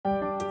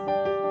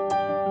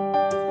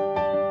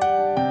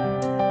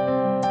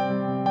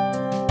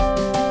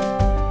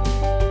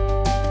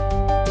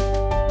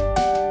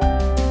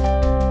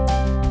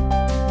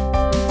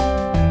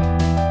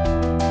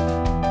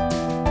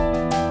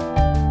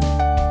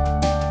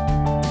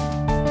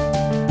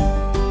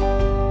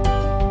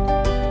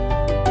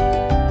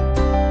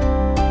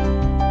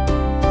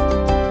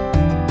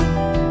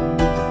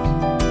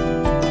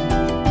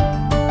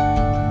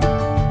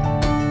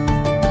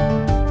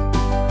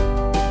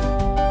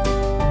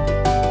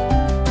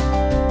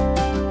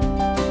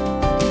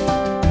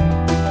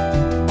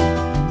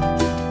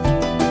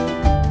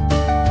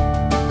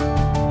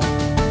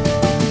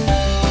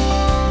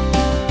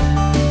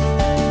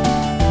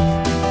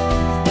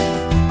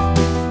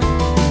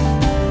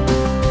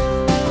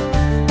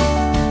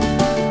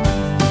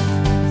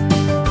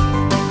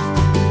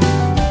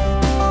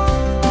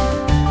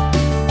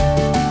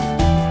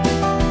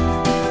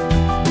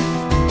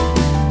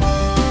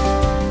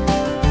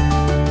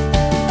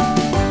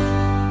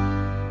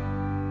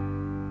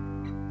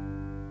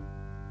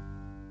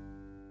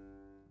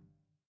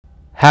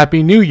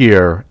Happy New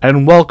Year,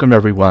 and welcome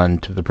everyone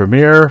to the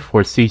premiere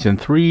for Season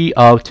 3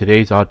 of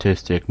Today's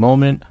Autistic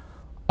Moment,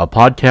 a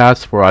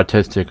podcast for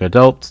autistic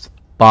adults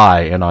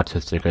by an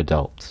autistic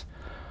adult.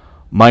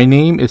 My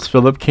name is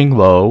Philip King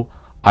Lowe.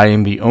 I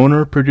am the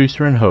owner,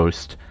 producer, and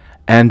host,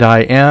 and I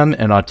am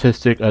an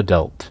autistic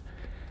adult.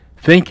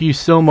 Thank you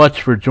so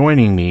much for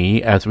joining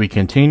me as we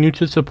continue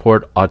to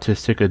support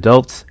autistic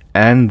adults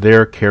and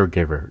their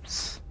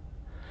caregivers.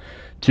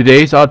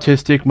 Today's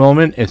Autistic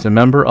Moment is a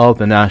member of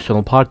the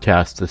National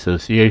Podcast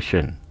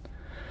Association.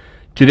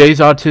 Today's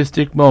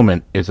Autistic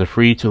Moment is a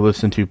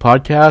free-to-listen-to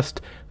podcast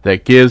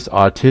that gives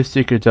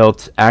autistic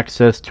adults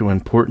access to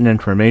important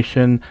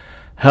information,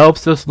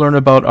 helps us learn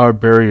about our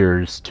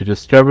barriers to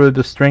discover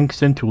the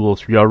strengths and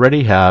tools we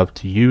already have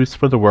to use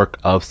for the work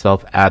of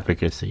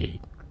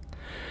self-advocacy.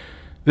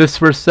 This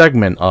first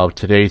segment of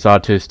Today's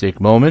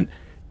Autistic Moment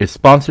is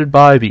sponsored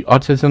by the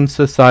Autism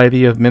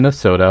Society of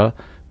Minnesota,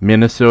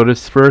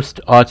 Minnesota's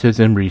first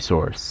autism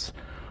resource.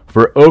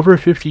 For over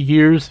 50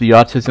 years, the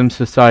Autism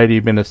Society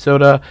of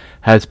Minnesota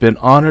has been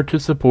honored to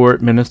support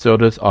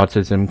Minnesota's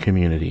autism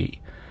community.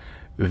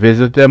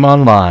 Visit them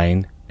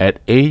online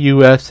at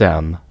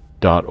ausm.org.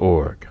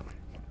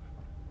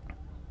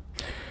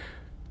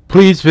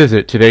 Please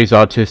visit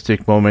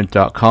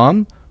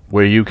todaysautisticmoment.com,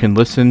 where you can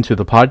listen to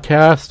the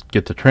podcast,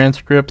 get the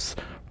transcripts,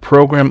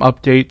 program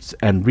updates,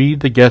 and read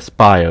the guest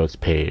bios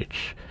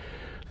page.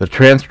 The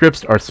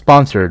transcripts are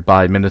sponsored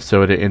by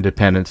Minnesota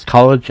Independence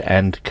College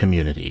and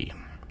Community.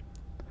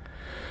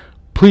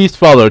 Please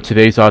follow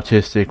Today's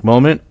Autistic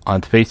Moment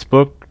on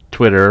Facebook,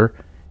 Twitter,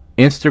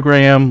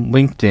 Instagram,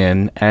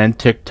 LinkedIn, and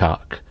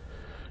TikTok.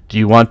 Do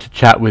you want to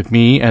chat with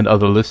me and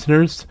other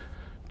listeners?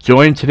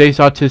 Join Today's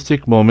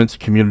Autistic Moments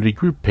community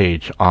group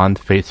page on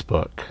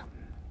Facebook.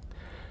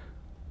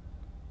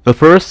 The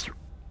first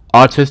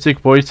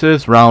Autistic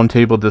Voices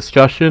Roundtable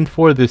discussion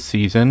for this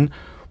season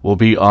will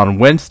be on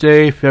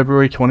Wednesday,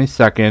 February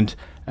 22nd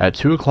at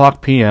 2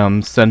 o'clock p.m.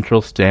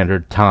 Central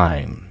Standard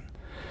Time.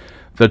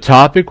 The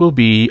topic will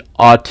be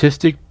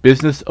autistic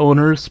business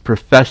owners,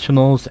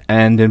 professionals,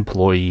 and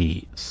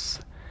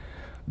employees.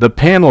 The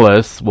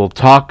panelists will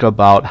talk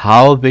about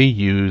how they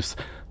use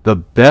the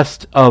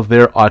best of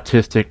their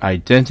autistic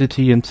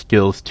identity and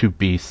skills to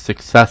be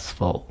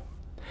successful.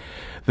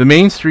 The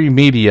mainstream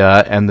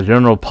media and the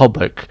general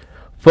public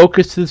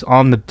focuses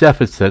on the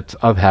deficits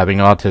of having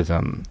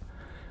autism.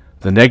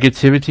 The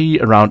negativity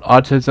around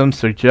autism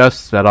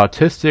suggests that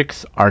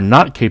autistics are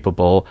not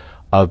capable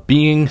of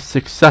being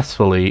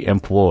successfully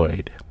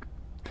employed.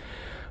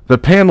 The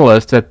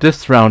panelists at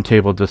this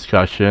roundtable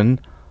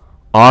discussion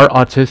are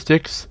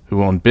autistics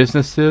who own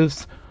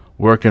businesses,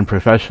 work in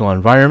professional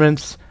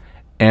environments,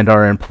 and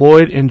are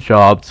employed in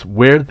jobs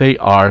where they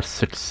are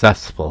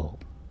successful.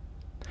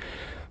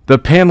 The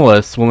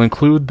panelists will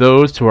include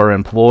those who are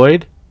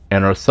employed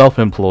and are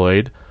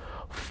self-employed,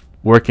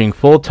 working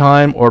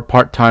full-time or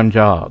part-time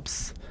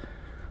jobs.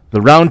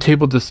 The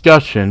roundtable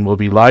discussion will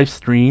be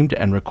live-streamed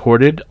and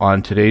recorded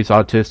on Today's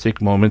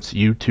Autistic Moments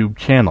YouTube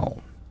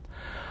channel.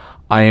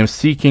 I am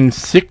seeking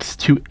 6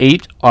 to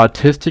 8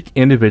 autistic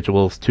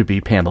individuals to be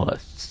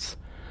panelists.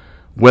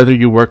 Whether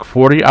you work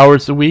 40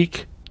 hours a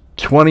week,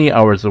 20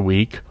 hours a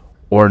week,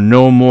 or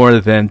no more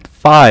than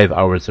 5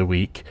 hours a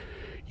week,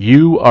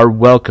 you are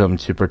welcome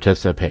to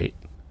participate.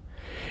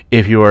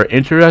 If you are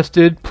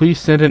interested, please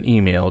send an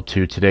email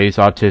to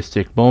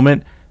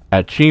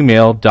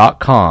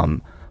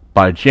todaysautisticmoment@gmail.com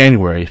by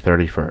January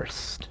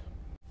 31st.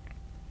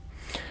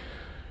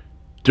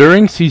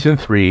 During Season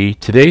 3,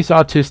 Today's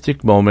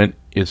Autistic Moment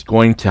is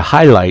going to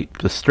highlight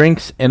the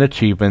strengths and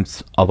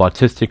achievements of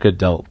autistic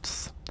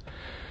adults.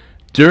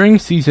 During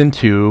Season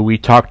 2, we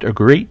talked a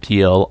great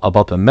deal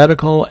about the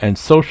medical and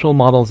social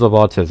models of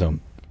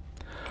autism.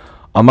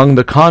 Among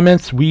the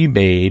comments we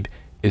made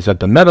is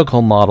that the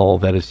medical model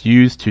that is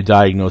used to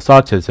diagnose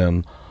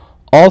autism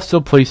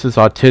also places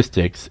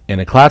autistics in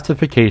a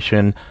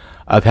classification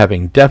of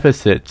having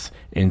deficits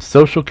in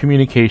social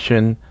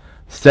communication,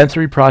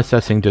 sensory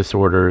processing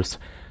disorders,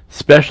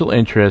 special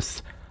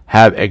interests,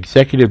 have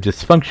executive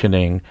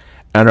dysfunctioning,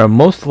 and are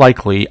most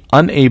likely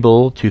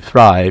unable to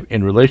thrive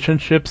in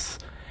relationships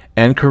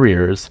and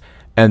careers,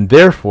 and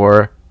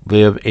therefore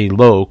live a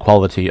low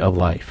quality of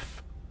life.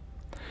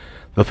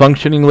 The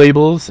functioning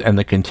labels and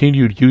the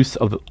continued use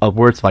of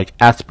words like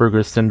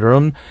Asperger's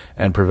syndrome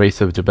and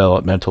pervasive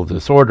developmental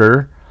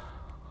disorder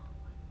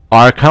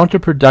are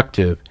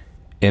counterproductive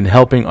in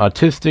helping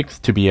autistics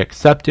to be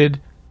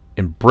accepted,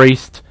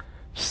 embraced,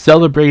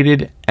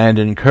 celebrated, and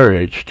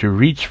encouraged to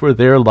reach for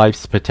their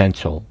life's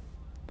potential.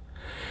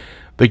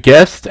 The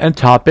guests and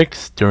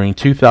topics during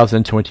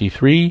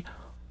 2023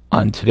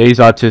 on Today's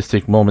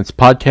Autistic Moments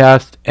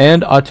podcast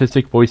and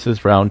Autistic Voices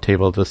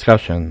Roundtable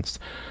discussions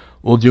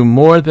will do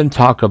more than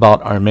talk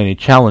about our many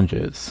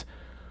challenges.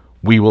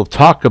 We will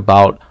talk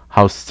about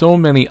how so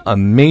many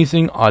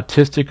amazing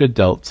autistic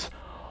adults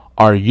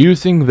are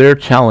using their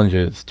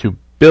challenges to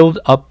build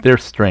up their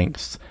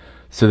strengths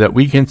so that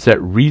we can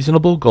set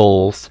reasonable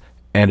goals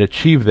and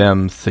achieve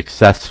them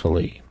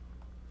successfully.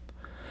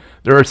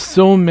 There are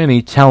so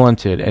many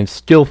talented and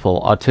skillful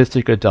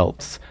autistic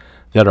adults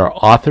that are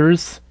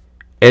authors,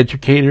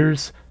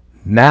 educators,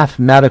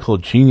 mathematical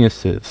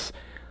geniuses,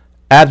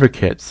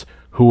 advocates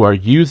who are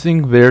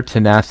using their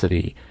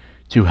tenacity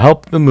to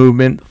help the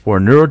movement for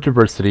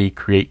neurodiversity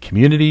create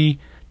community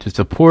to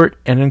support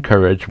and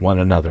encourage one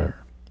another.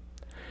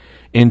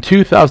 In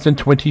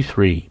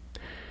 2023,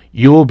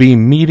 you will be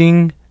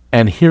meeting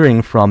and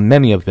hearing from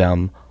many of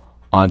them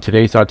on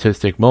today's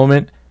Autistic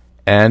Moment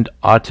and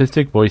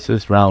Autistic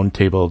Voices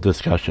Roundtable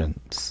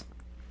discussions.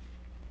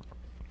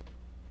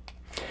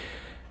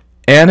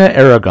 Anna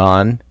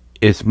Aragon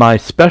is my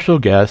special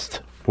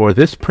guest for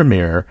this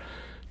premiere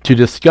to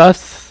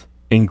discuss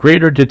in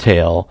greater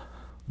detail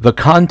the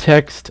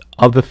context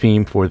of the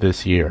theme for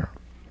this year.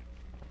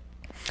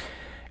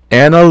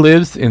 Anna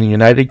lives in the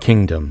United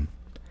Kingdom.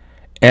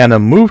 Anna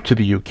moved to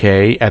the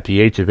UK at the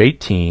age of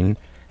 18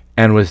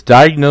 and was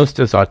diagnosed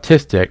as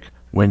autistic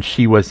when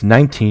she was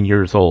 19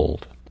 years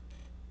old.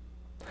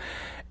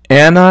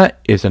 Anna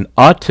is an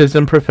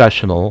autism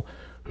professional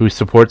who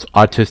supports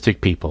autistic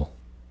people.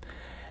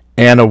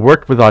 Anna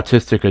worked with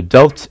autistic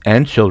adults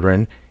and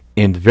children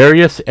in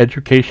various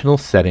educational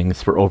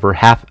settings for over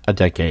half a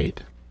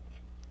decade.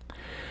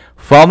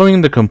 Following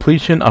the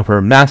completion of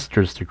her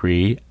master's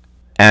degree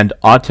and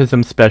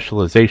autism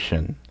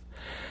specialization,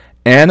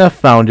 Anna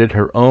founded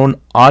her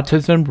own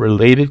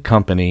autism-related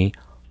company,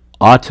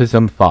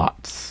 Autism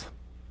Thoughts.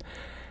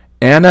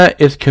 Anna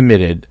is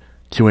committed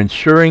to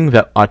ensuring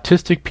that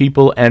autistic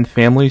people and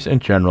families in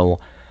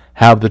general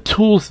have the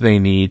tools they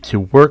need to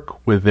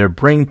work with their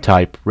brain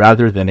type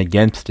rather than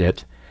against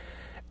it,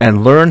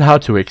 and learn how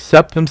to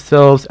accept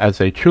themselves as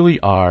they truly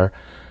are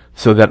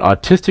so that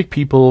autistic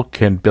people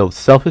can build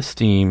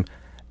self-esteem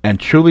and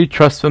truly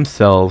trust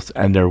themselves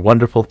and their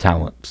wonderful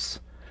talents.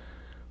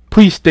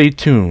 Please stay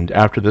tuned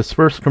after this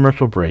first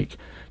commercial break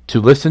to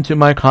listen to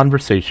my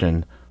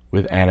conversation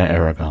with Anna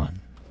Aragon.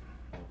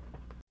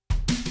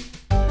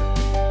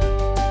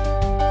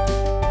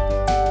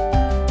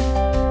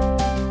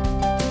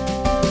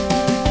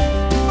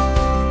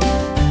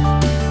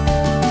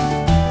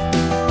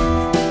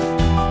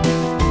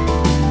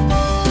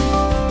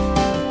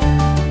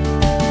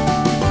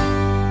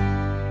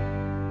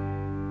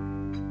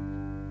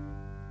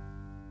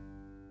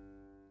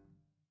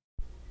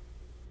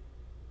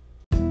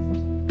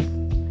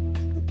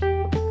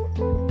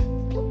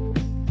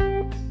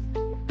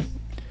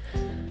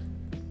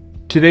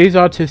 Today's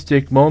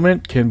Autistic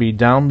Moment can be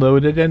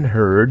downloaded and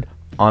heard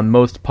on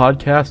most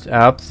podcast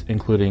apps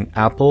including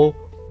Apple,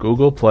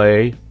 Google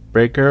Play,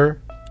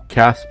 Breaker,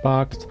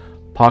 Castbox,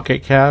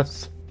 Pocket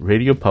Casts,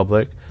 Radio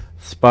Public,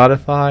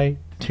 Spotify,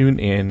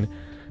 TuneIn,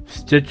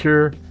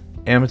 Stitcher,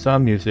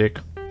 Amazon Music,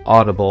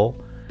 Audible,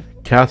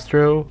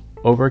 Castro,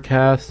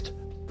 Overcast,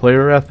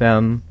 Player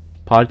FM,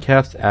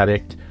 Podcast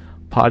Addict,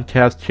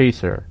 Podcast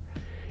Chaser.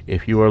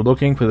 If you are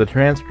looking for the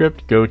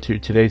transcript, go to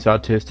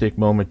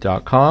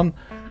todaysautisticmoment.com.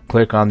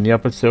 Click on the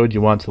episode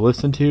you want to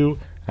listen to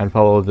and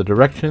follow the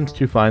directions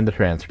to find the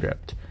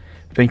transcript.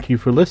 Thank you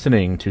for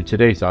listening to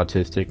today's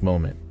Autistic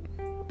Moment.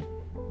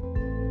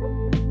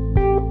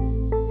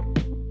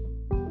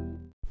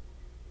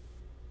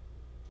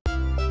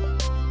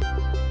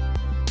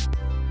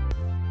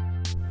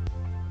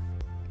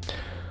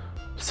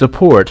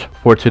 Support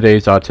for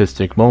today's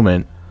Autistic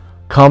Moment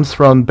comes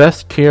from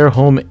Best Care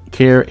Home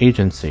Care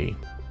Agency.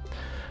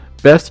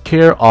 Best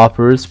Care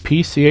offers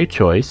PCA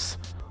Choice,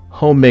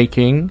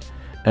 homemaking,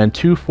 and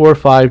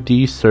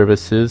 245D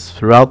services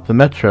throughout the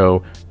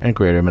Metro and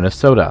Greater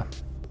Minnesota.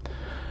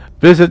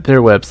 Visit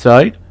their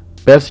website,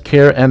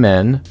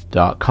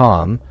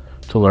 bestcaremn.com,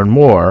 to learn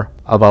more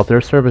about their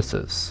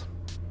services.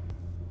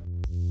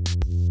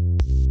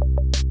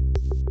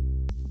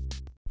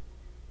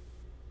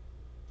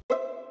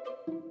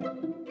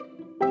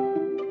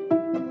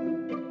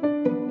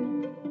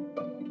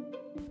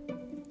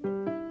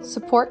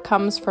 Support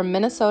comes from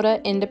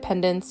Minnesota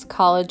Independence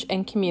College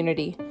and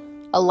Community,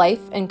 a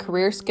life and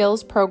career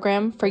skills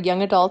program for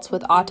young adults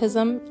with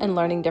autism and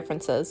learning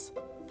differences.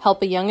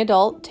 Help a young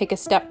adult take a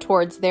step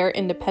towards their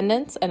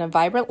independence and a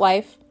vibrant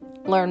life.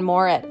 Learn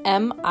more at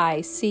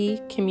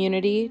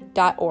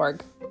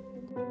miccommunity.org.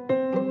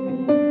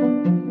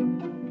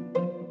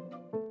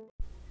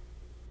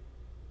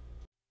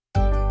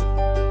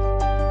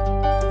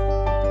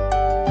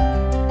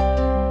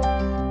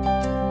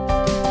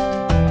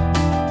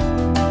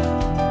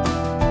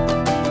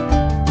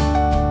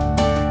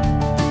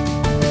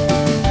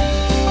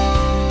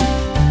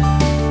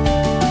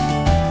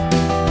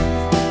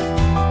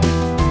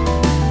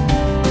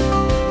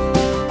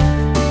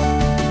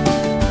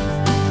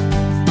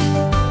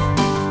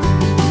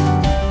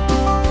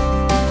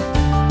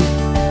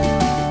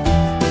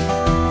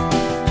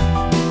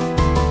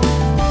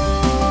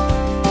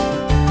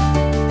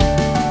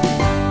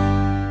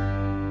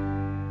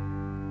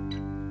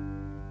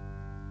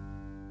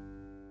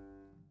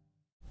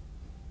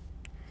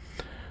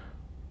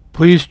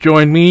 Please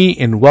join me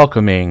in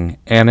welcoming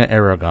Anna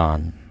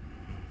Aragon.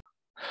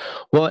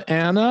 Well,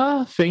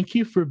 Anna, thank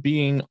you for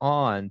being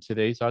on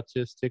today's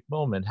Autistic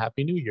Moment.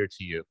 Happy New Year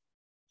to you.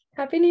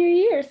 Happy New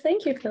Year.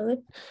 Thank you,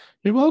 Philip.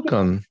 You're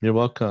welcome. You're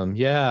welcome.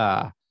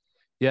 Yeah.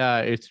 Yeah,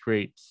 it's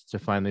great to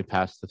finally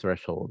pass the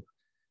threshold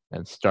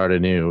and start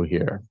anew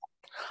here.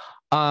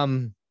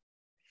 Um,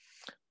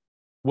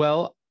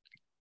 well,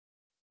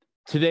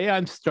 today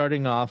I'm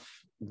starting off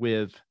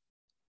with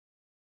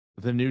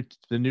the new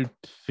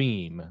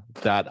theme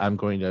that I'm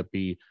going to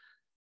be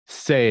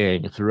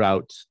saying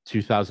throughout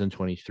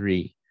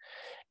 2023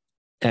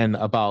 and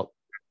about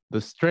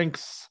the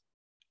strengths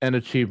and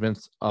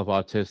achievements of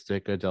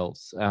autistic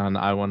adults. And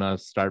I want to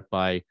start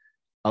by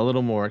a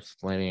little more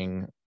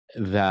explaining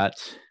that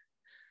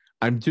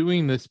I'm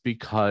doing this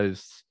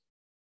because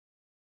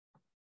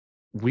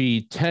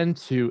we tend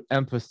to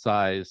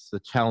emphasize the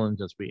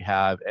challenges we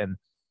have, and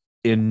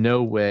in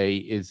no way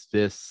is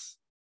this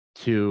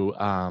to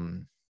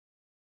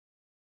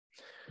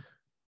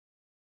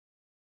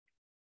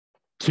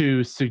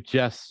to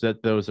suggest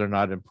that those are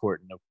not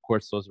important. Of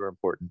course, those are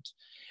important,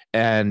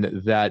 and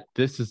that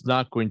this is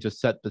not going to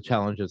set the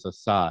challenges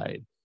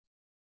aside.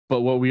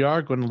 But what we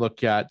are going to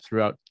look at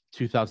throughout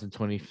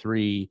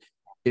 2023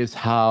 is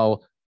how,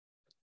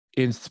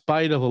 in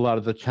spite of a lot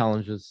of the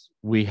challenges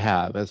we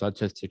have as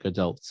autistic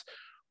adults,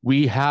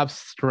 we have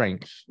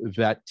strength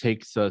that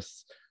takes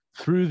us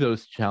through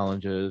those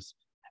challenges,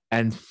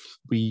 and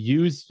we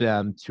use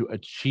them to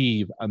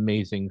achieve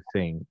amazing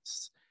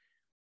things.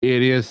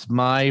 It is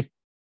my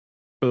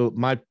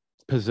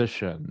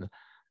position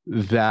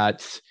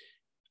that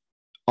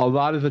a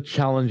lot of the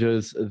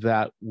challenges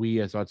that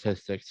we as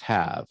autistics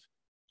have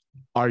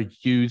are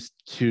used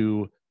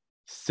to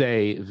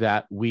say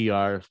that we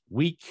are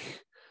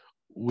weak,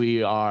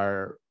 we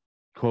are,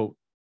 quote,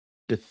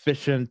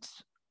 deficient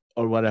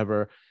or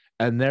whatever,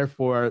 and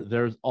therefore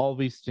there's all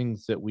these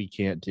things that we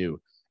can't do.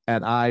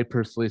 And I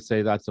personally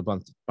say that's a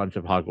bunch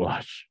of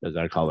hogwash, as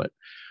I call it.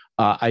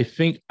 I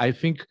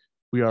think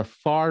we are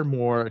far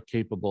more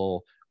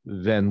capable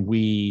than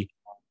we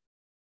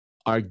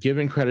are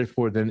given credit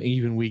for, than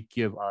even we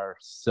give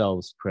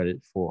ourselves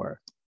credit for.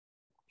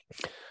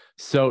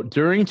 So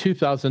during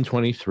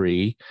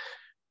 2023,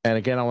 and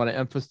again, I want to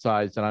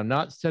emphasize that I'm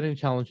not setting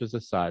challenges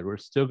aside. We're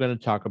still going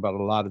to talk about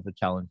a lot of the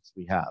challenges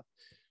we have.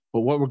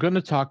 But what we're going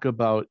to talk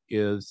about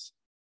is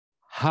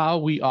how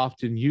we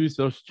often use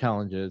those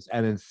challenges.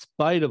 And in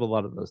spite of a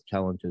lot of those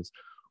challenges,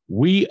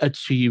 we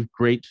achieve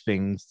great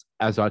things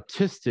as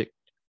autistic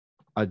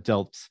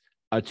adults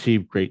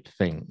achieve great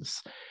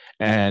things.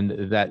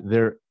 And that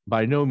they're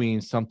by no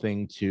means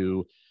something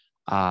to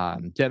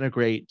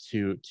denigrate,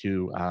 to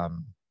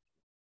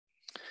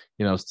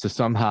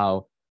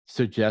somehow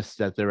suggest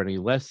that they're any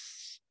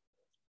less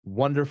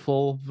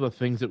wonderful, the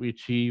things that we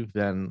achieve,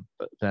 than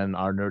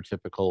our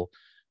neurotypical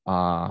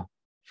uh,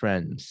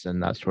 friends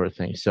and that sort of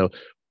thing. So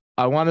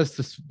I want us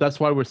to.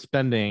 That's why we're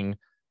spending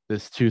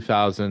this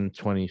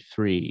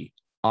 2023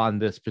 on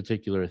this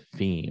particular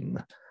theme.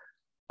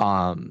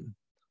 So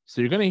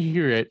you're going to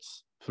hear it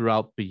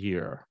throughout the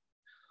year.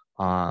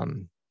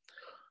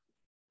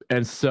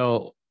 And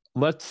so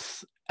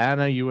let's,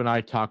 Anna, you and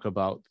I talk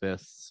about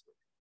this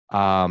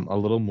a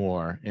little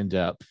more in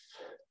depth.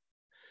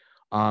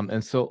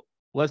 And so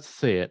let's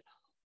say it.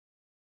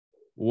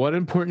 What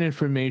important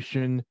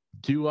information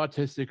do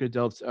autistic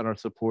adults and our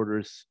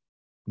supporters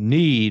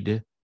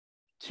need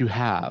to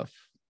have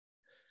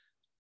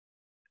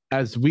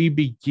as we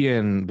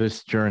begin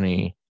this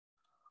journey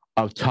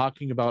of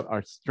talking about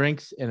our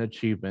strengths and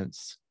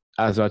achievements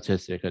as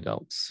autistic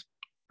adults?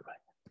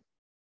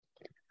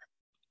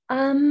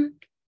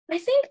 I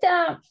think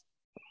that,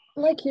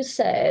 like you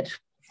said,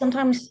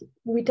 sometimes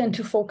we tend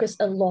to focus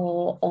a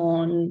lot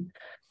on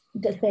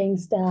the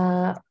things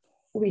that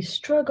we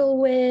struggle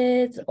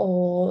with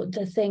or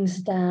the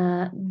things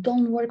that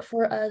don't work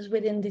for us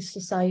within this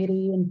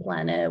society and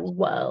planet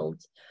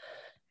world.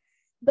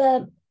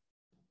 But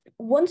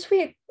once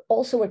we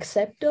also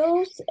accept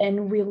those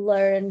and we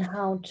learn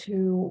how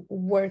to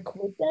work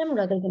with them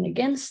rather than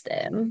against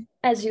them,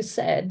 as you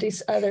said,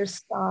 this other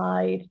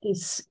side,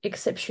 this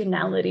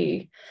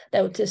exceptionality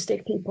that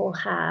autistic people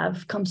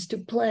have comes to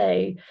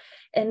play.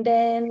 And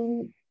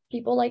then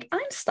people like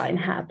Einstein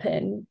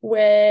happen,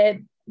 where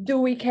do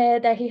we care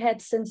that he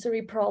had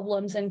sensory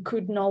problems and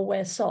could not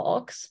wear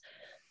socks?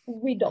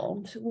 We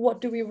don't.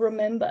 What do we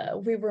remember?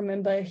 We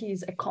remember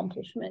his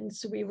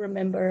accomplishments. We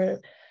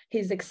remember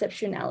his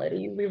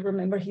exceptionality. We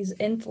remember his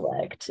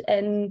intellect.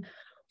 And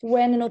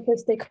when an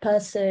autistic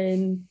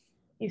person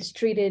is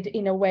treated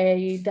in a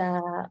way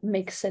that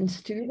makes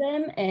sense to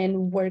them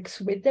and works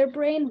with their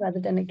brain rather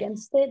than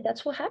against it,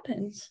 that's what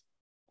happens.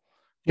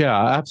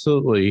 Yeah,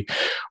 absolutely.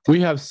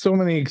 We have so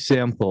many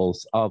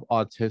examples of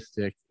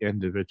autistic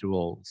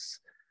individuals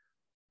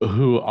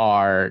who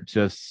are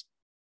just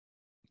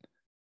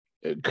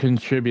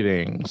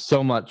contributing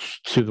so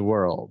much to the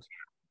world.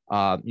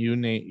 You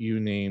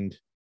named,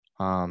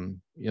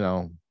 um, you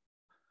know,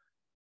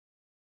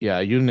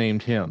 yeah, you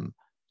named him.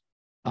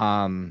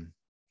 Um,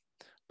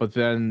 but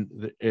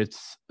then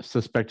it's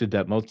suspected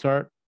that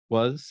Mozart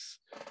was.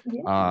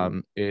 Yeah.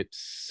 It's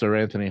Sir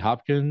Anthony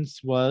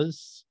Hopkins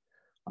was.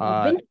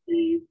 Uh,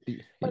 Vinci.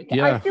 Like I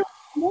yeah, feel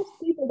most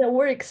people that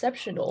we're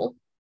exceptional.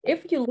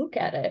 If you look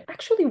at it,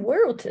 actually,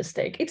 we're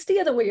autistic. It's the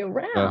other way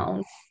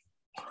around.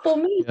 For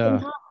me,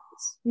 sometimes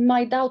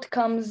my doubt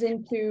comes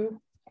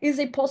into, is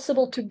it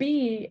possible to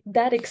be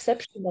that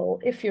exceptional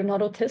if you're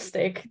not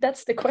autistic?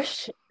 That's the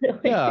question, really.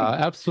 Yeah,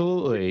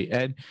 absolutely.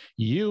 And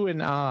you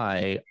and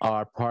I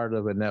are part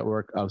of a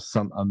network of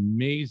some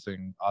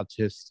amazing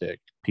autistic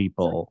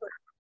people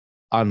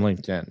on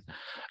LinkedIn.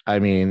 I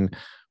mean,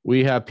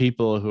 we have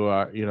people who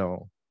are,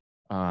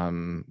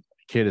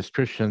 Candace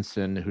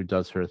Christensen, who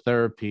does her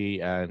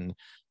therapy and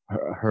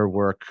her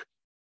work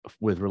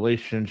with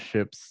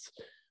relationships.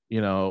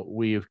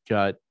 We've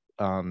got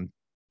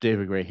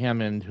David Gray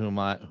Hammond, whom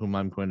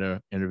I'm going to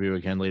interview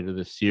again later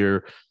this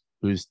year,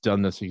 who's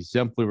done this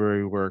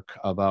exemplary work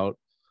about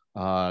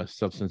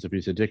substance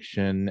abuse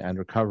addiction and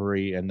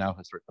recovery, and now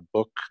has written a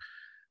book.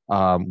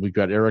 We've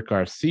got Eric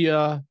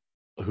Garcia,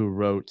 who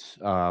wrote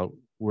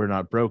We're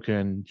Not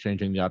Broken,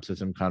 Changing the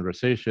Autism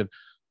Conversation.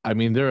 I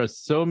mean, there are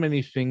so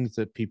many things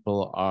that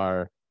people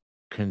are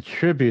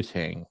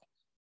contributing.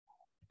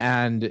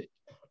 And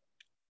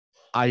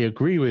I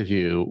agree with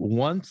you.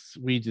 Once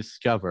we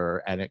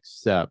discover and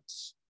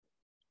accept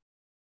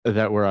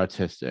that we're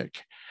autistic,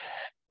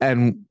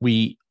 and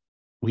we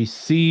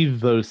see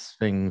those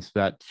things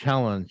that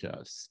challenge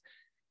us,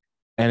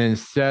 and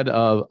instead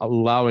of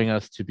allowing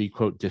us to be,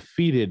 quote,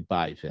 defeated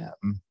by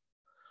them,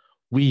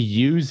 we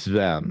use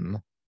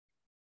them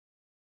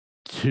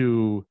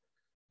to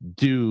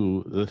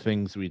do the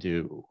things we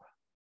do.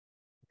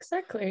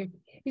 Exactly.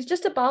 It's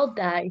just about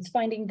that. It's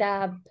finding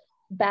that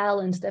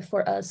balance that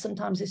for us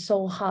sometimes is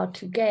so hard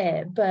to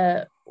get.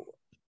 But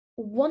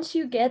once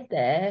you get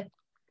there,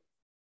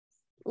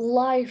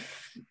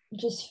 life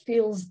just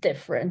feels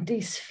different.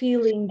 This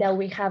feeling that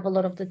we have a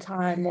lot of the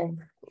time of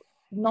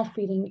not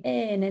fitting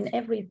in and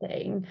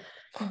everything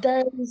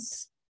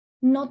does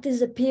not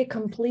disappear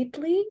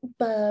completely,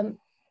 but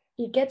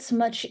it gets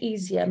much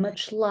easier,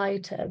 much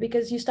lighter,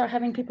 because you start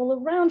having people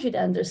around you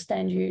that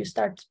understand you. You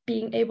start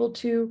being able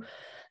to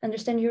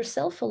understand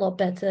yourself a lot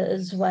better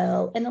as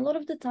well. And a lot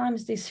of the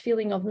times this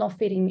feeling of not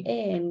fitting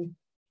in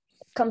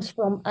comes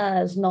from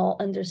us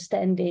not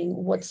understanding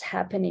what's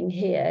happening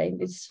here in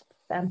this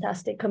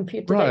fantastic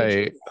computer.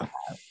 Right.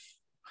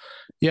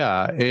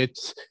 Yeah,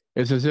 it's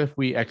as if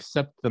we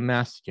accept the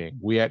masking.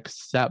 We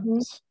accept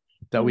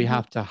that we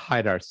have to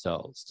hide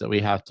ourselves, that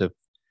we have to,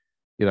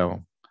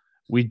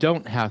 we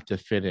don't have to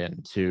fit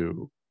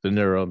into the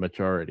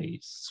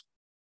neuromajoritys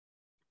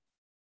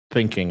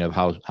thinking of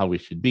how we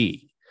should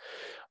be.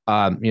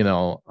 I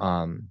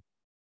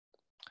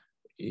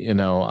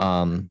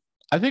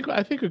think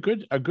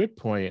a good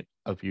point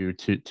of view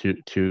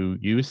to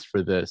use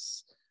for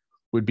this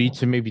would be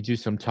to maybe do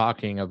some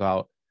talking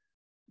about,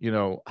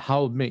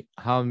 how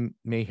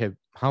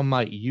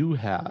might you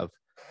have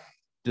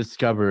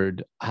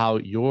discovered how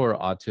your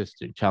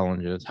autistic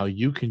challenges, how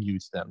you can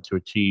use them to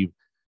achieve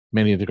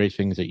many of the great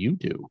things that you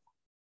do.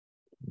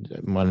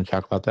 Want to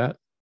talk about that?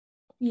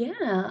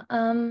 Yeah.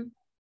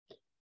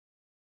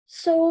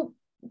 So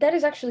that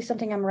is actually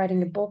something I'm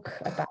writing a book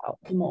about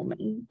at the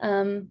moment.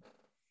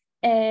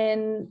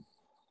 And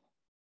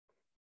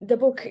the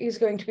book is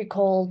going to be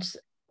called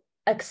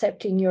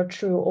Accepting Your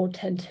True,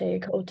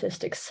 Authentic,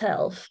 Autistic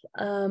Self.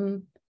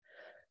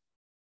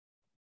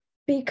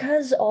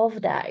 Because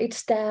of that,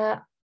 it's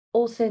that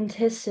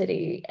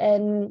authenticity.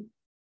 And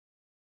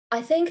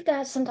I think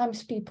that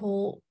sometimes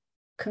people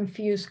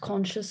confuse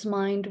conscious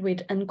mind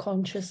with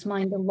unconscious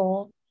mind a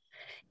lot.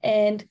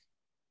 And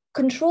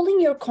controlling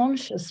your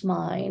conscious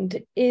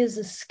mind is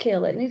a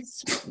skill and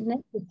it's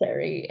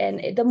necessary.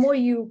 And the more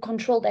you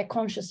control that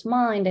conscious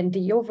mind and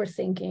the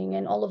overthinking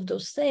and all of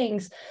those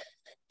things,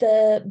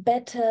 the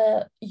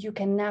better you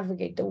can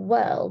navigate the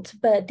world.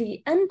 But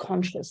the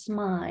unconscious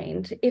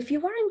mind, if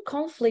you are in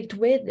conflict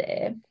with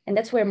it, and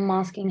that's where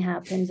masking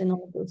happens and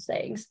all of those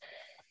things,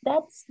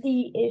 that's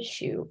the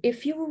issue.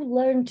 If you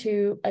learn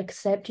to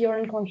accept your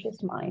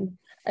unconscious mind,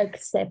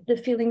 accept the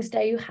feelings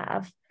that you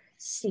have,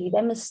 see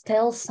them as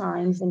tell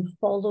signs and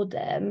follow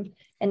them,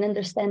 and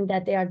understand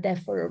that they are there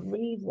for a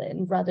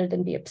reason rather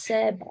than be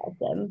upset about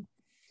them,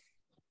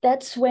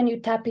 that's when you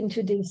tap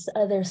into this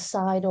other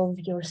side of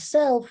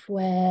yourself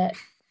where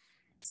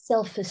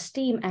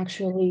self-esteem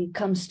actually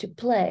comes to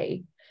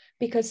play.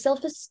 Because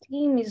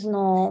self-esteem is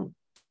not,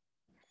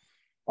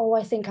 oh,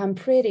 I think I'm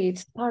pretty,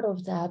 it's part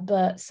of that,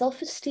 but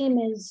self-esteem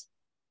is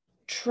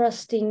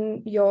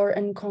trusting your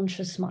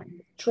unconscious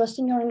mind,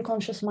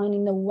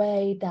 in a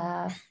way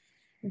that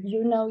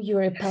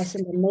you're a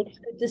person that makes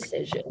good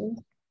decisions,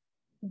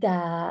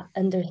 that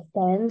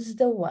understands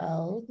the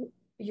world.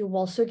 You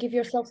also give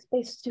yourself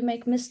space to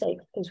make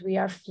mistakes because we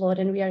are flawed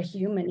and we are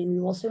human, and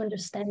you also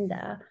understand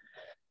that.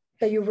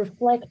 But you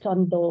reflect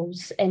on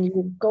those and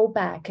you go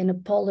back and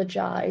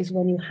apologize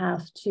when you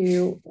have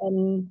to.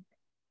 And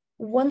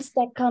once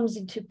that comes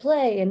into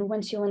play, and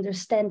once you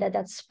understand that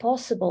that's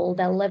possible,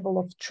 that level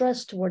of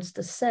trust towards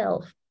the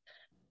self,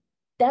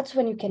 that's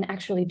when you can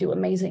actually do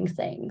amazing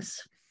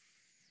things.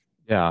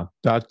 Yeah,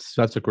 that's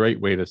a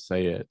great way to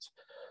say it.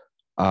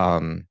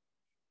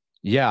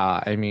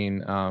 Yeah, I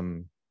mean,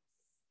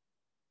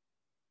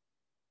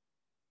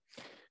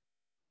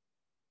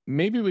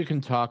 maybe we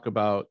can talk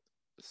about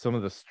some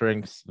of the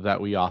strengths that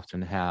we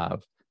often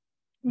have,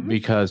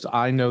 because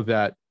I know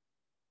that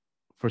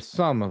for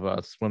some of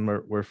us, when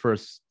we're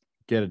first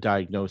get a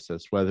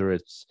diagnosis, whether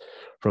it's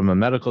from a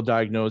medical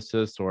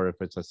diagnosis or if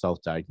it's a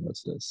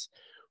self-diagnosis,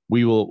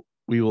 we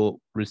will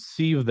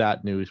receive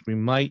that news. We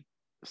might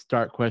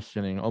start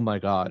questioning, oh my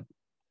God,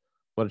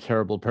 what a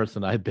terrible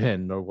person I've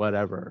been, or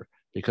whatever,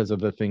 because of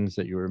the things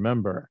that you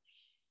remember.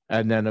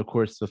 And then, of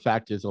course, the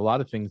fact is, a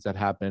lot of things that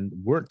happened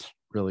weren't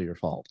really your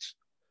fault.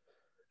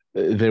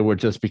 They were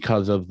just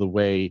because of the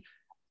way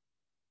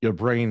your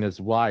brain is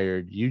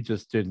wired. You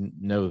just didn't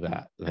know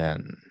that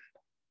then.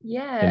 You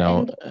Yeah, know,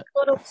 and a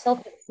lot of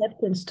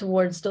self-acceptance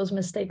towards those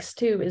mistakes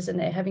too, isn't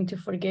it? Having to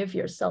forgive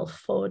yourself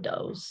for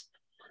those.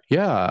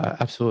 yeah,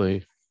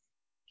 absolutely.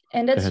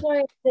 And Go that's ahead. why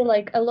I feel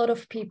like a lot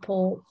of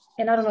people,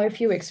 and I don't know if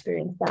you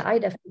experienced that, I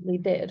definitely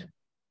did.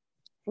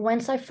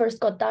 Once I first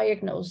got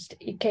diagnosed,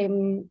 it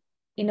came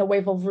in a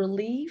wave of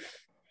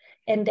relief.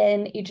 And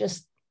then it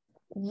just,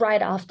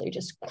 right after, it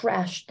just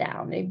crashed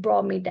down. It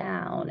brought me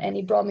down and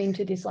it brought me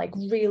into this like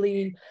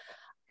really,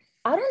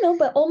 I don't know,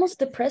 but almost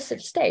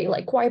depressive state,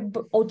 like quite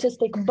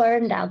autistic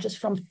burned out just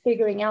from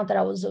figuring out that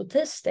I was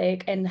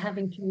autistic and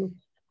having to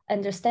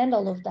understand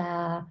all of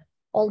that,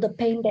 all the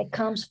pain that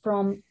comes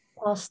from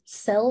past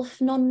self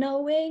not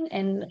knowing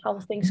and how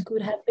things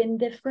could have been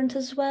different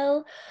as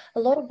well. A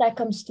lot of that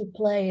comes to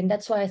play. And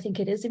that's why I think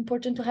it is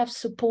important to have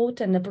support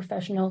and a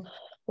professional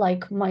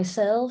like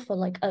myself or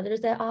like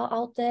others that are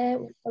out there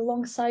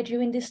alongside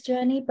you in this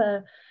journey.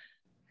 But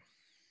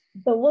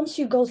once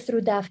you go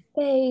through that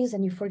phase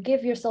and you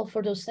forgive yourself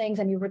for those things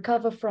and you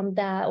recover from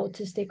that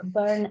autistic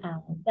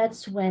burnout,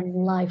 that's when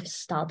life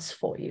starts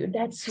for you.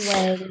 That's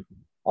when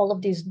all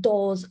of these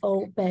doors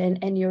open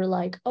and you're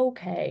like,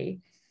 okay,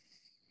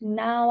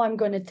 now I'm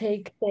going to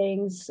take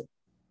things,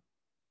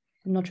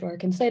 I'm not sure I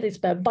can say this,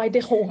 but by the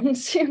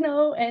horns,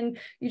 and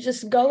you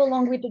just go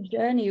along with the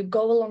journey, you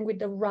go along with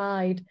the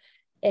ride.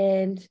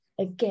 And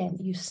again,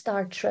 you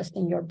start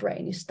trusting your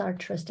brain, you start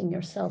trusting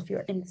yourself,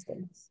 your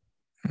instincts.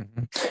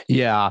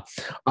 Yeah.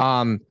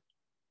 Um,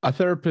 a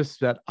therapist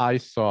that I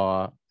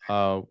saw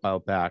a while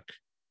back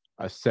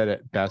said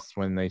it best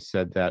when they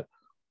said that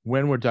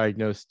when we're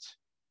diagnosed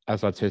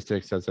as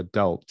autistics as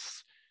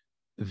adults,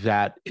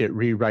 that it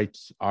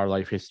rewrites our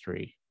life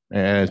history, and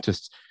Yeah. it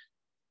just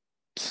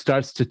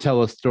starts to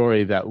tell a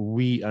story that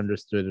we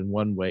understood in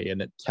one way,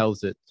 and it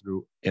tells it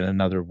through in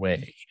another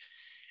way.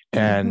 Mm-hmm.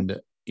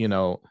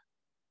 And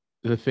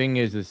the thing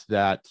is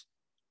that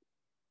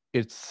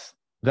it's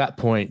that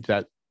point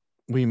that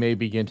we may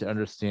begin to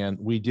understand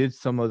we did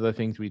some of the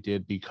things we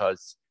did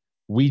because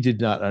we did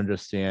not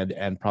understand,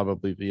 and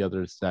probably the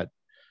others that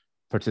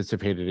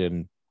participated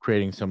in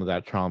creating some of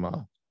that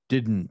trauma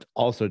did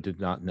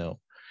not know.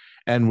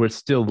 And we're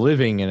still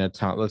living in a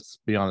time, let's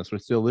be honest, we're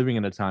still living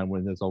in a time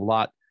when there's a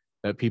lot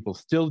that people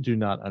still do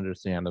not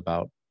understand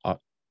about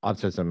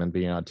autism and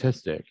being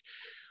autistic.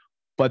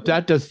 But Yeah.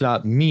 that does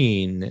not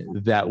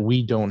mean that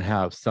we don't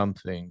have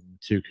something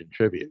to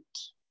contribute.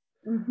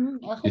 Mm-hmm.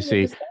 You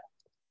see, 100%.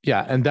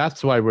 yeah, and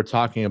that's why we're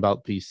talking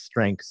about these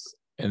strengths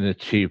and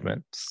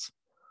achievements.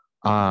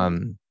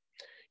 Um,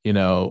 you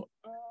know,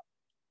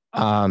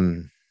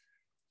 um,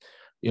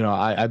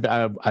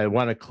 I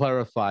want to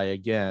clarify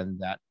again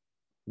that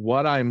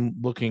what I'm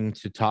looking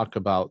to talk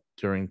about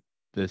during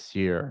this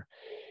year,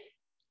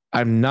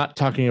 I'm not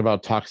talking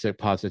about toxic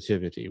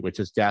positivity, which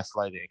is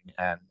gaslighting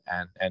and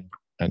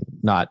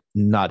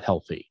not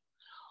healthy.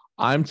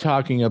 I'm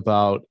talking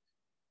about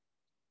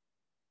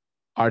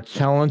our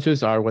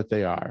challenges are what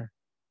they are.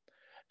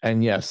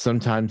 And yes,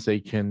 sometimes they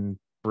can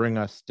bring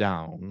us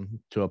down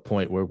to a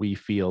point where we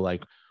feel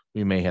like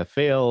we may have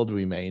failed,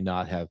 we may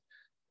not have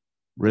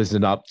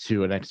risen up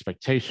to an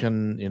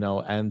expectation,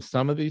 and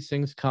some of these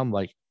things come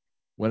like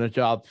when a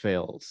job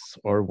fails,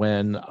 or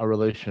when a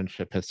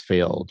relationship has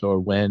failed, or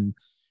when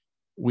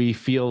we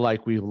feel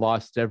like we've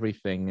lost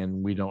everything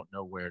and we don't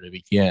know where to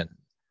begin.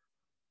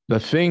 The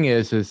thing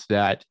is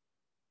that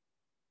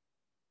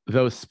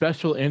those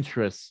special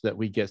interests that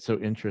we get so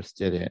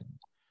interested in,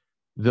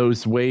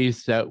 those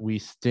ways that we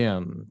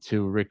stem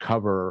to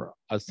recover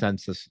a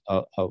sense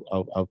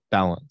of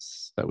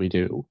balance that we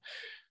do,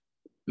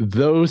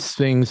 those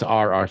things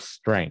are our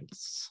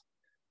strengths,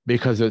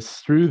 because it's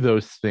through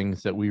those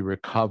things that we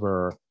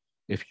recover,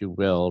 if you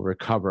will,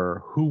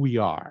 recover who we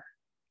are.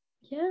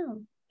 Yeah,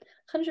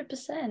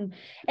 100%.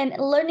 And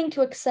learning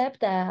to accept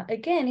that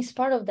again is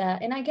part of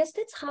that. And I guess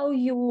that's how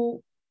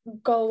you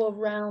go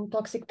around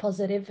toxic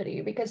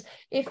positivity. Because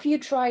if you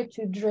try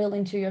to drill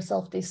into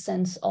yourself this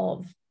sense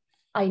of,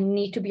 I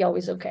need to be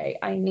always okay,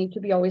 I need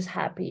to be always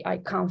happy, I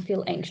can't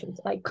feel anxious,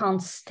 I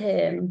can't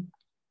stim,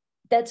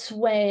 that's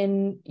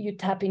when you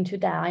tap into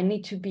that. I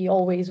need to be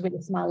always with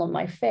a smile on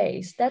my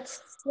face. That's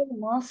still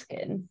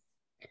masking.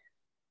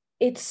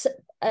 It's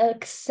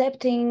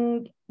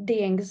accepting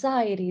the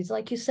anxieties,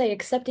 like you say,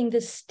 accepting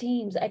the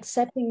steams,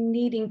 accepting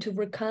needing to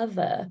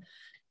recover,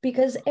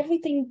 because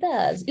everything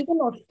does, even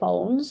our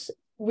phones,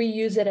 we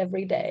use it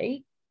every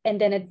day.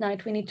 And then at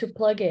night, we need to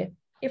plug it.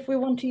 if we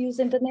want to use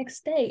it the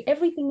next day.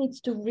 Everything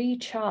needs to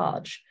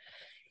recharge.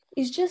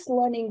 It's just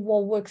learning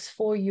what works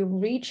for you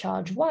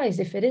recharge wise.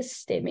 If it is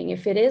stimming,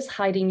 if it is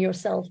hiding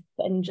yourself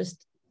and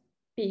just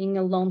being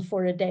alone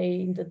for a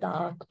day in the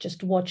dark,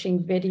 just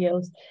watching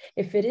videos,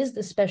 if it is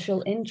the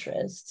special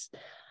interests,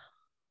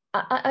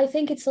 I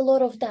think it's a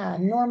lot of that,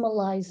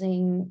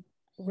 normalizing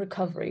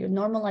recovery,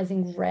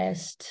 normalizing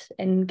rest,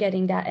 and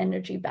getting that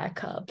energy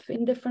back up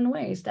in different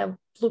ways that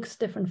looks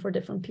different for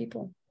different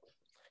people.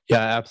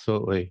 Yeah,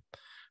 absolutely.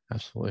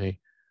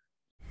 Absolutely.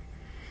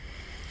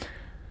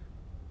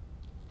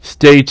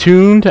 Stay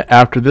tuned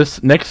after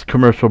this next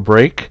commercial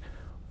break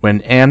when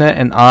Anna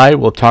and I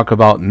will talk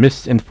about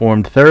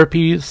misinformed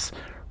therapies,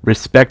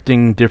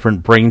 respecting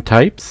different brain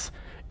types,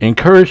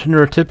 encourage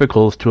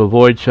neurotypicals to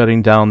avoid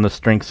shutting down the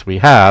strengths we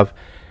have,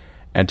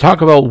 and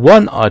talk about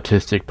one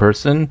autistic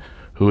person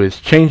who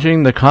is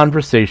changing the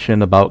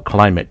conversation about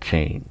climate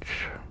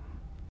change.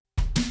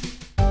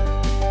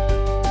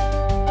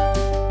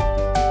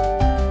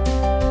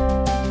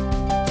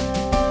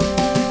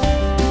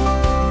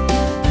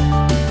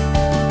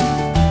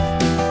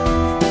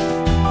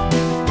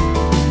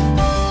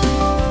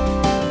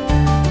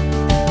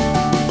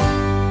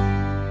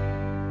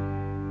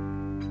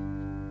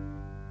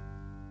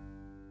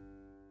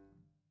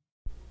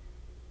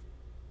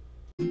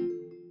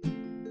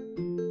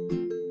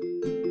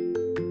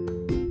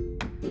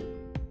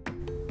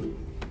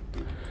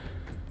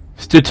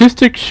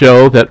 Statistics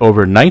show that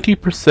over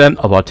 90%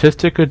 of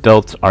autistic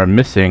adults are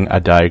missing a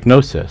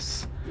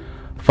diagnosis.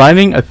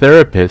 Finding a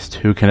therapist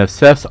who can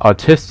assess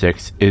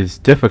autistics is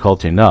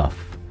difficult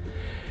enough.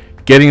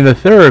 Getting the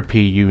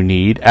therapy you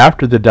need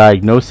after the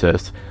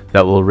diagnosis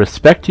that will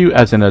respect you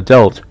as an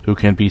adult who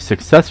can be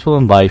successful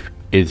in life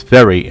is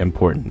very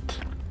important.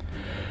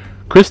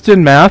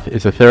 Kristen Math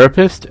is a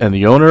therapist and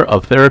the owner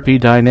of Therapy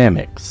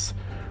Dynamics.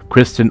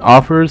 Kristen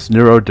offers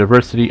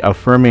neurodiversity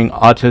affirming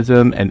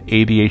autism and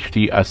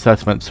ADHD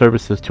assessment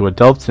services to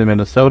adults in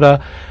Minnesota,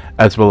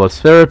 as well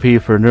as therapy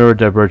for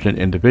neurodivergent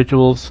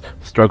individuals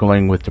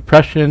struggling with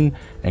depression,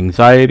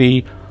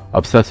 anxiety,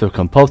 obsessive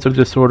compulsive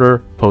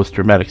disorder,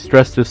 post-traumatic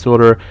stress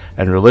disorder,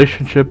 and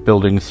relationship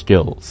building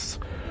skills.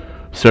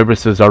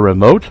 Services are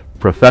remote,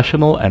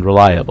 professional, and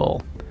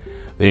reliable.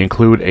 They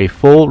include a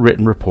full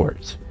written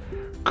report.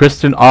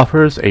 Kristen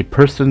offers a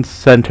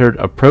person-centered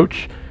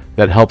approach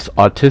that helps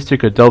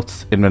autistic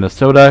adults in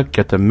Minnesota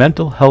get the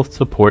mental health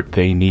support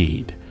they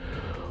need.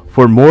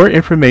 For more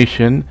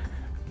information,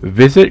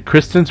 visit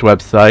Kristen's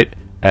website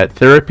at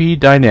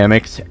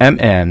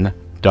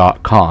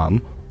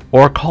therapydynamicsmn.com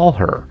or call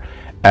her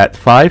at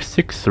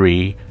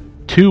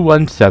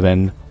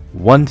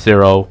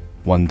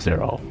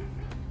 563-217-1010.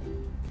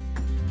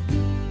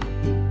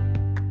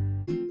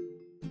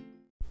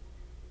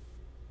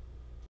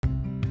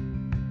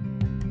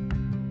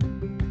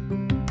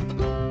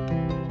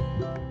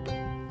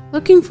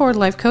 Looking Forward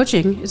Life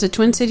Coaching is a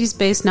Twin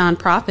Cities-based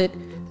nonprofit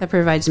that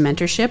provides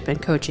mentorship and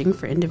coaching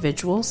for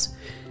individuals,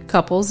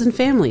 couples, and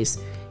families,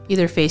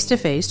 either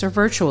face-to-face or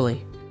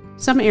virtually.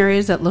 Some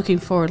areas that Looking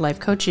Forward Life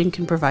Coaching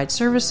can provide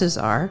services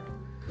are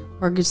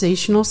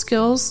organizational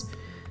skills,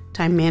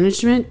 time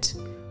management,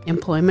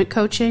 employment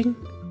coaching,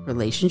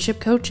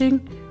 relationship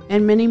coaching,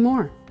 and many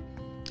more.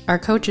 Our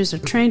coaches are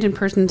trained in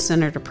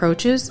person-centered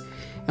approaches,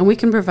 and we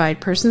can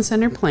provide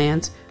person-centered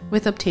plans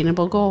with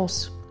obtainable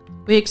goals.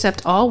 We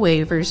accept all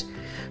waivers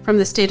from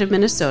the state of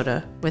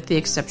Minnesota, with the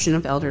exception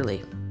of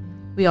elderly.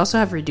 We also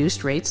have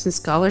reduced rates and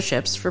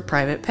scholarships for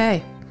private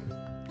pay.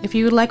 If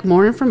you would like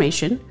more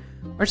information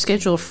or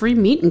schedule a free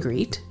meet and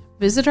greet,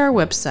 visit our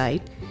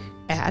website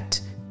at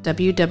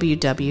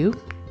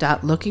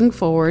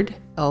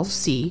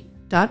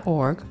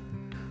www.lookingforwardlc.org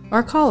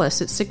or call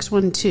us at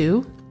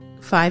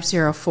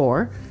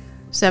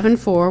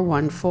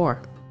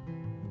 612-504-7414.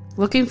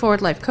 Looking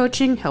Forward Life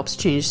Coaching helps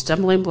change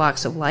stumbling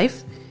blocks of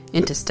life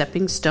into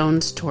stepping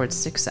stones towards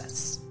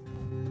success.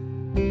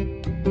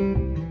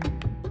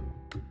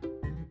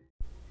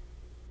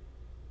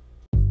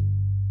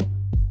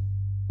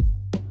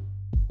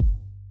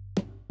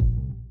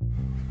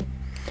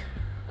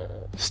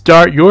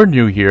 Start your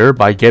new year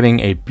by getting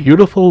a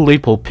beautiful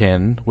lapel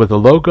pin with a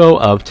logo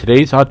of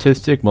Today's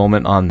Autistic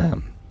Moment on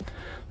them.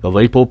 The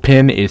lapel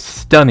pin is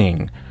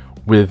stunning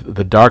with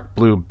the dark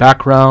blue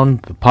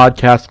background, the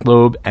podcast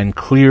globe, and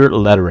clear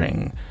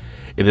lettering.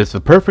 It is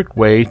the perfect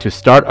way to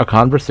start a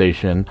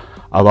conversation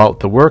about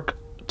the work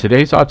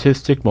Today's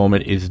Autistic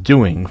Moment is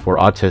doing for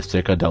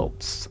autistic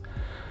adults.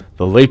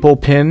 The lapel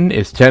pin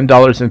is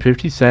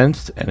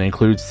 $10.50 and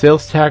includes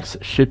sales tax,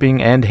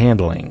 shipping, and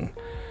handling.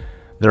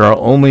 There are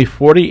only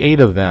 48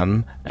 of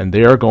them, and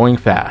they are going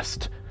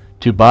fast.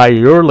 To buy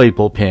your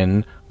lapel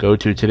pin, go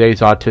to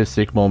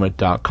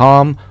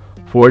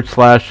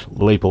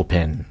todaysautisticmoment.com/lapel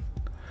pin.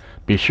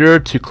 Be sure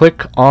to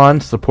click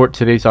on Support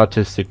Today's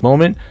Autistic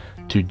Moment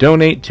to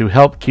donate to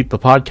help keep the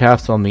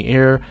podcast on the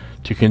air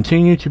to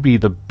continue to be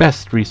the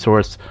best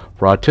resource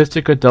for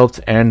autistic adults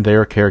and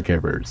their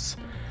caregivers.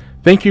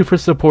 Thank you for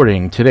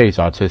supporting Today's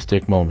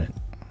Autistic Moment.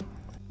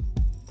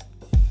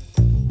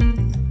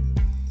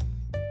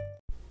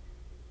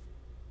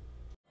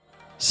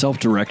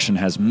 Self-direction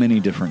has many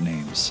different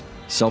names: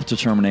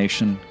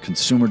 self-determination,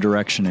 consumer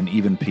direction, and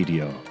even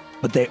PDO.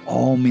 But they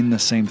all mean the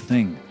same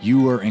thing.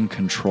 You are in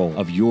control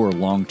of your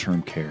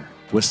long-term care.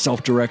 With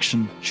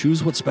self-direction,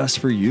 choose what's best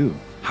for you.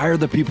 Hire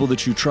the people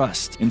that you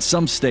trust. In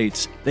some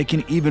states, they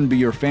can even be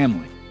your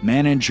family.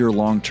 Manage your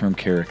long-term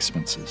care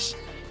expenses.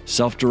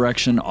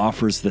 Self-direction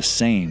offers the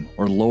same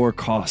or lower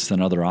costs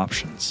than other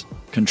options.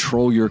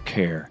 Control your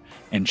care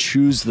and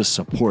choose the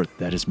support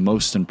that is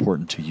most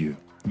important to you.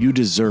 You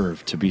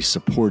deserve to be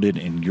supported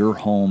in your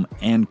home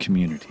and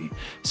community,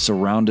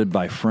 surrounded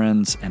by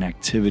friends and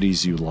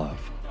activities you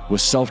love. With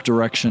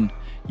self-direction,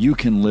 you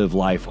can live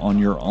life on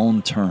your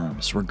own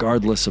terms,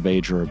 regardless of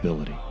age or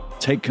ability.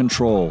 Take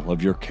control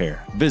of your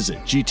care. Visit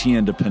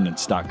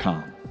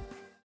gtindependence.com.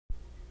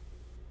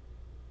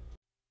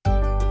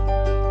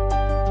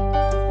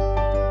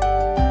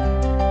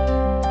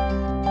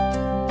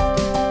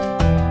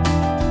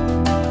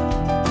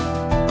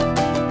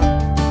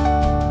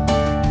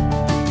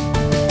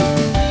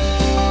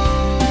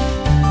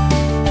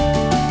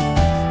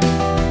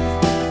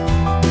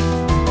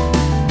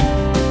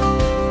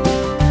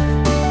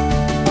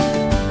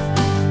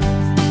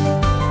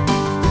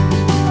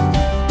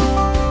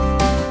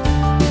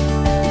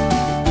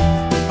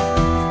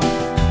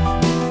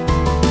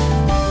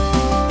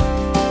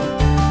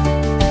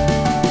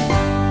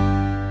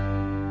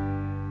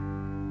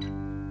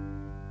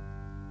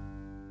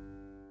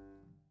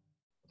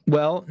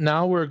 Well,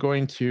 now we're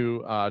going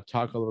to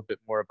talk a little bit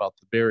more about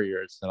the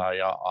barriers that I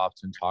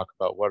often talk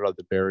about. What are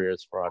the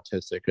barriers for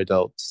autistic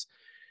adults?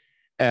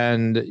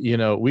 And,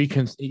 we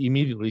can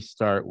immediately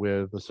start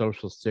with the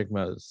social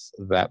stigmas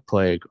that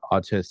plague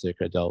autistic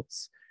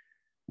adults.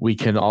 We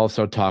can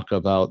also talk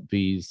about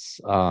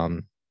these,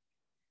 once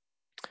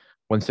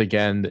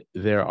again,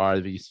 there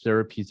are these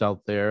therapies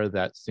out there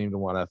that seem to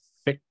want to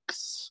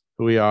fix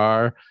who we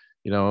are,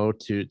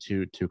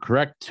 to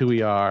correct who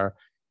we are.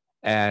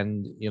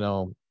 And,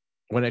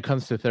 when it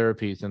comes to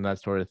therapies and that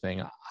sort of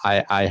thing,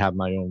 I have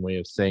my own way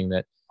of saying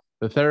that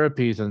the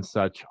therapies and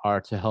such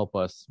are to help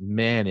us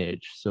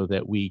manage so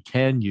that we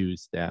can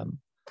use our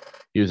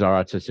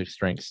autistic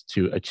strengths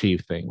to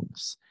achieve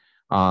things.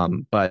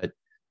 But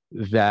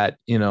that,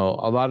 a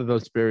lot of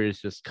those barriers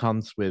just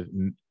comes with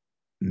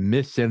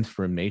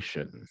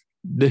misinformation.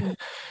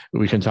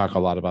 We can talk a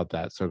lot about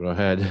that. So go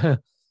ahead.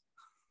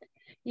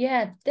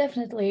 Yeah,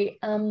 definitely.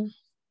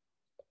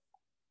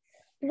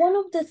 One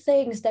of the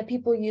things that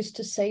people used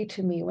to say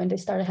to me when they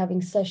started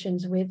having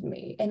sessions with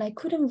me, and I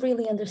couldn't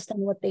really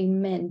understand what they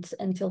meant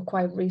until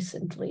quite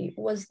recently,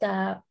 was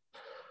that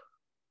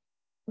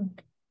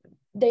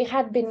they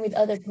had been with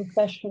other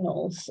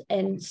professionals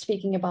and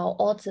speaking about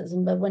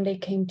autism, but when they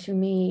came to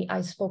me,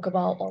 I spoke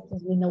about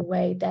autism in a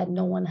way that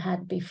no one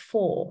had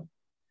before.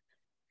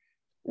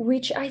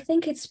 Which I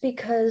think it's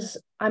because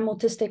I'm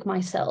autistic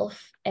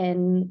myself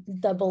and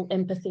double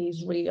empathy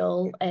is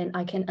real, and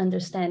I can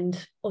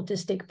understand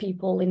autistic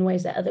people in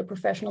ways that other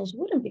professionals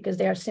wouldn't because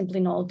they are simply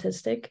not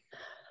autistic.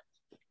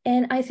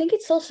 And I think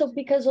it's also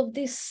because of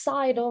this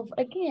side of,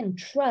 again,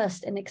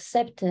 trust and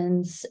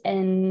acceptance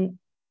and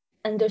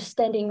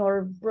understanding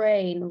our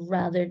brain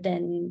rather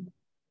than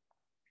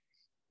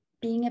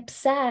being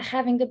upset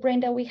having the brain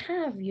that we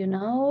have,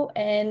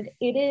 and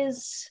it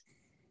is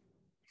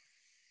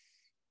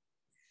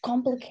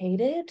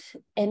complicated,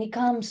 and it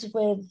comes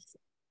with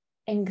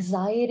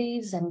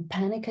anxieties and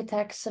panic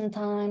attacks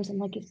sometimes, and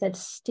like you said,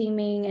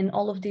 steaming and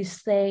all of these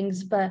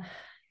things, but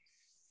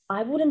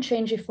I wouldn't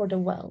change it for the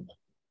world.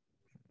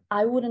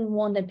 I wouldn't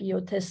want to be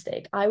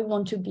autistic. I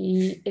want to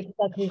be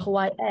exactly who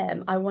I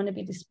am. I want to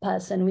be this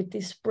person with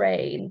this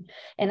brain.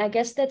 And I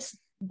guess that's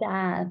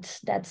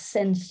that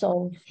sense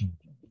of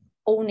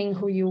owning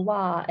who you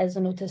are as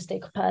an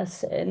autistic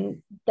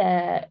person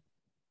that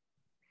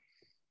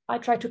I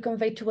try to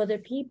convey to other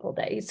people,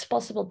 that it's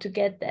possible to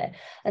get there,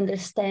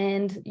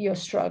 understand your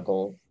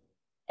struggle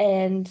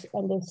and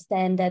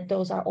understand that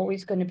those are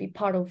always going to be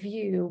part of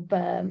you.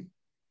 But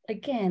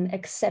again,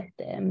 accept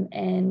them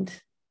and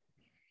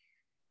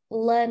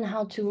learn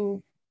how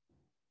to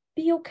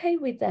be okay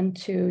with them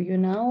too,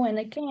 and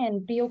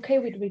again, be okay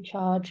with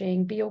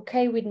recharging, be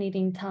okay with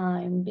needing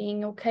time,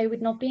 being okay with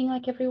not being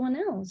like everyone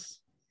else.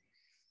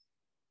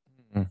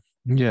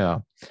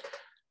 Yeah.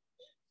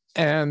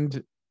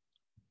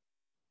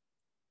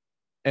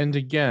 And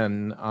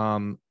again,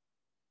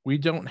 we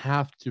don't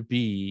have to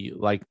be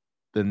like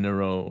the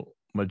neuro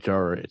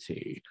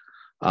majority.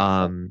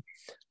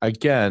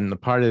 Again,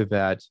 part of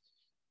that,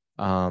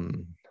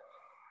 one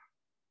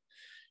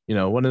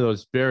of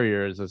those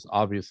barriers is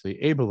obviously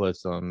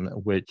ableism,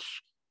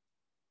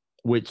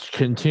 which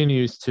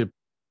continues to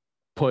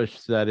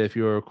push that if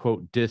you're,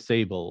 quote,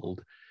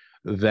 disabled,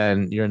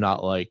 then you're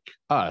not like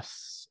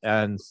us.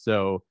 And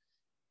so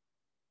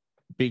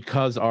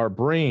because our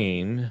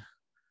brain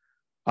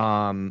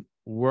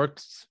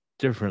works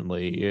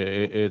differently,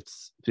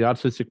 it's the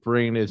autistic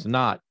brain is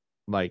not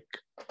like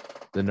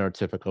the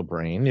neurotypical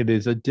brain. It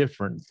is a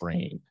different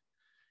brain.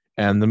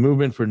 And the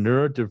movement for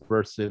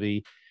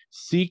neurodiversity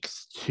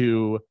seeks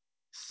to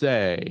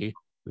say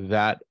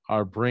that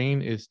our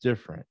brain is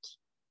different.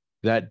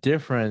 That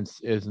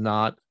difference is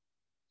not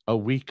a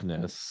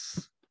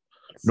weakness,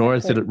 nor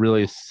is Exactly. it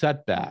really a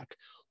setback.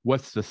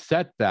 What's the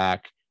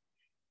setback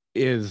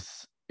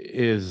is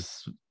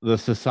the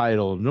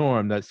societal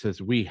norm that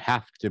says we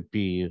have to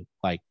be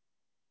like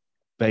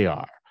they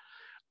are.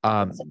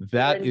 That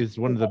Exactly. is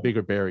one of the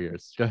bigger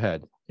barriers. Go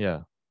ahead.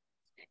 Yeah.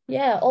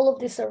 Yeah, all of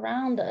this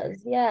around us.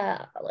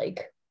 Yeah,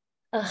 like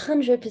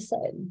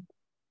 100%.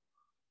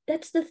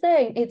 That's the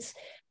thing. It's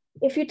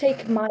if you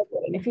take my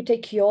brain, if you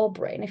take your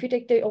brain, if you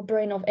take the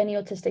brain of any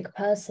autistic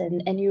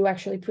person and you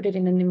actually put it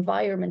in an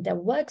environment that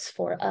works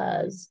for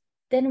us,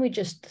 then we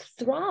just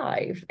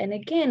thrive. And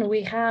again,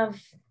 we have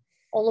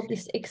all of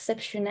this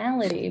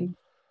exceptionality.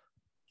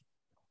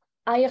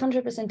 I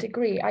 100%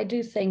 agree. I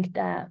do think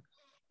that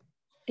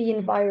the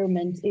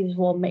environment is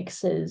what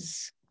makes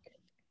us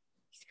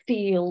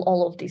feel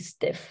all of this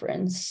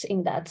difference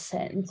in that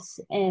sense.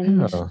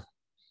 And Yeah.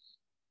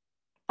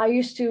 I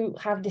used to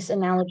have this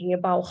analogy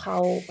about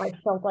how I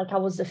felt like I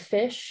was a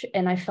fish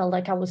and I felt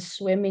like I was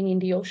swimming in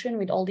the ocean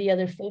with all the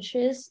other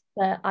fishes,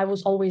 that I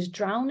was always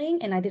drowning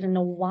and I didn't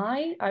know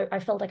why. I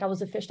felt like I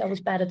was a fish that was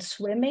bad at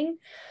swimming.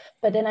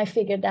 But then I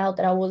figured out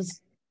that I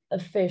was a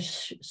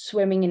fish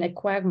swimming in a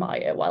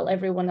quagmire while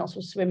everyone else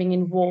was swimming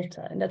in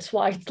water. And that's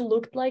why it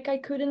looked like I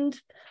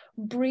couldn't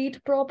breathe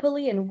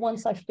properly. And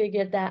once I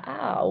figured that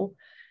out,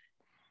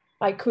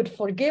 I could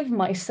forgive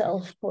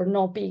myself for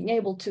not being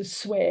able to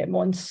swim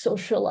and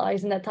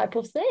socialize and that type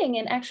of thing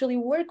and actually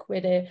work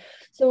with it.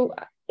 So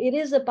it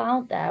is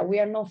about that. We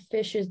are not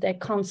fishes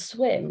that can't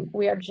swim.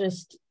 We are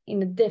just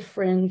in a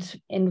different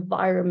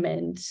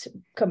environment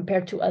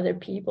compared to other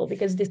people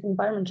because this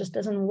environment just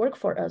doesn't work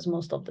for us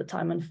most of the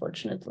time,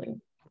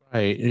 unfortunately.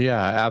 Right.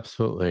 Yeah,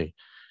 absolutely.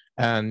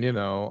 And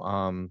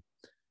I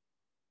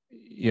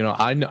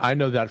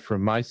know that for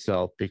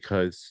myself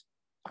because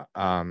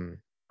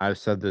I've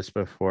said this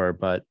before,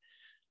 but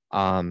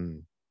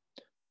um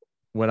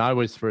when I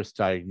was first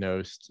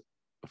diagnosed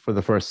for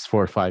the first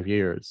 4 or 5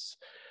 years,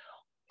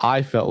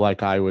 I felt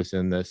like I was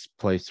in this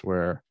place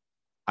where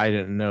I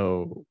didn't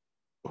know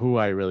who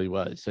I really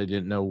was. I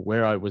didn't know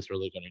where I was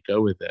really going to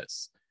go with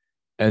this.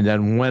 And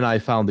then when I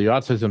found the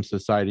Autism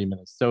Society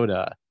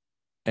Minnesota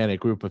and a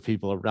group of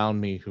people around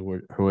me who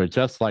were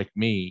just like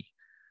me,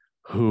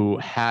 who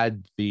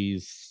had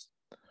these,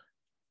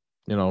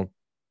 you know,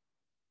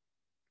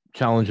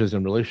 challenges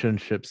in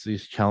relationships,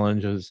 these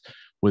challenges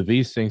with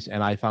these things,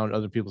 and I found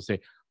other people say,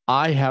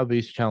 I have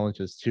these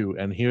challenges too,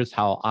 and here's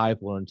how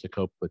I've learned to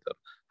cope with them,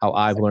 how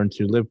I've learned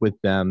to live with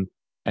them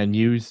and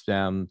use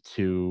them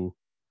to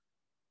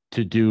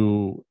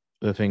do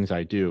the things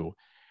I do.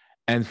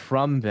 And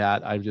from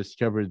that, I've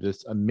discovered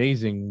this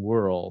amazing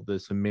world,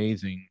 this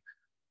amazing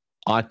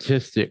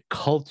autistic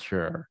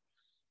culture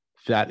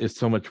that is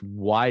so much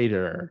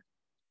wider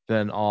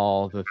than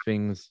all the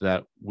things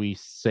that we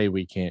say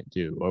we can't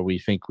do or we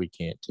think we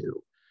can't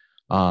do.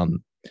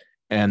 Um,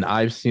 and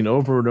I've seen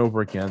over and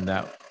over again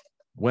that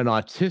when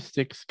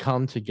autistics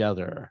come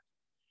together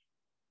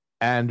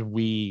and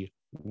we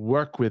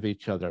work with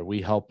each other,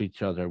 we help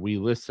each other, we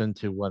listen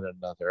to one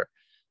another,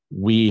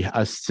 we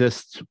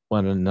assist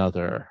one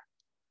another,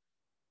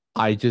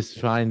 I just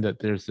find that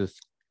there's this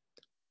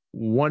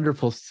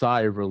wonderful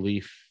sigh of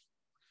relief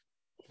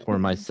for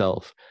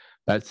myself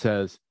that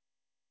says,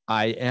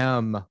 I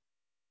am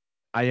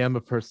I am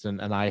a person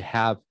and I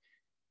have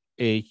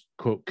a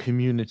quote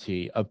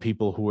community of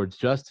people who are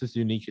just as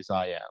unique as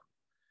I am.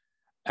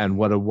 And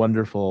what a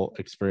wonderful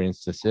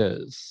experience this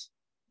is.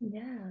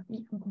 Yeah,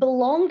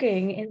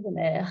 belonging, isn't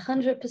it?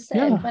 100%.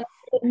 Yeah. When I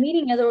was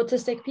meeting other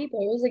autistic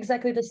people, it was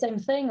exactly the same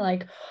thing.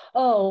 Like,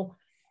 oh,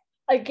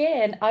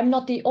 again, I'm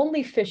not the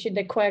only fish in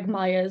the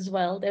quagmire as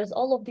well. There's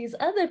all of these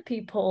other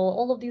people,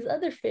 all of these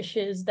other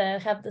fishes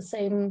that have the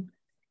same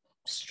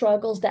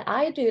struggles that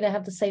I do, that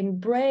have the same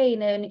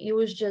brain. And it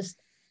was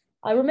just,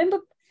 I remember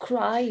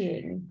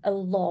crying a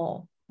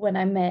lot when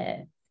I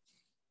met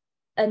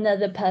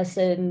another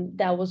person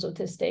that was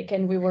autistic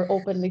and we were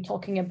openly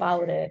talking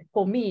about it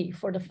for me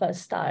for the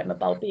first time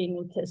about being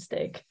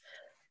autistic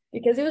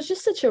because it was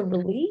just such a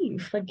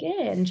relief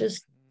again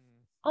just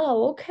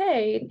oh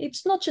okay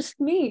it's not just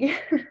me.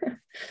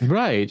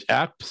 Right.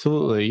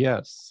 Absolutely.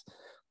 Yes.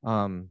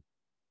 Um,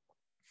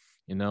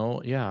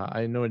 yeah,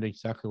 I know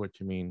exactly what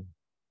you mean.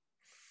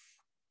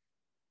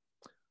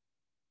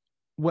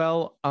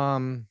 Well,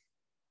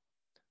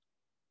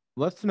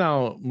 let's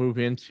now move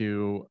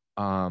into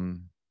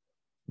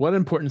what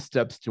important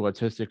steps do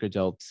autistic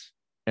adults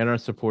and our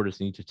supporters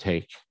need to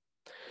take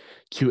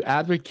to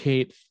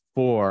advocate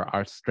for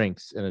our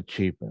strengths and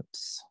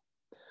achievements.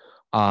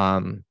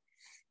 Um,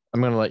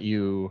 I'm going to let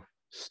you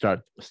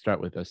start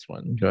with this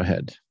one. Go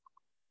ahead.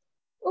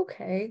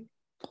 Okay,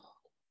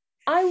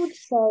 I would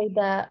say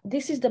that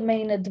this is the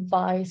main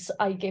advice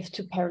I give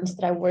to parents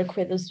that I work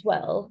with as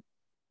well.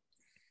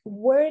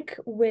 Work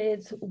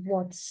with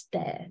what's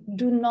there.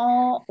 Do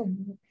not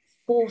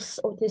force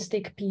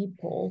autistic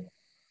people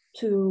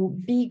to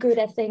be good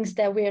at things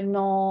that we're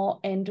not,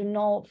 and do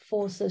not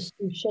force us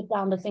to shut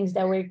down the things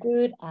that we're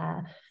good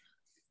at.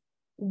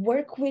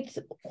 work with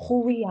who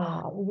we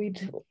are,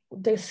 with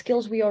the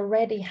skills we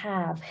already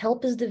have,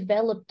 help us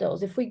develop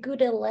those. If we're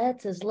good at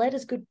letters, let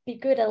us be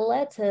good at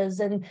letters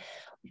and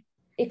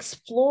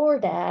explore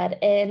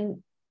that.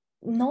 And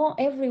not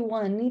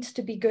everyone needs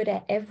to be good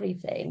at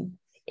everything.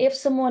 If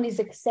someone is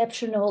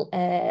exceptional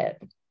at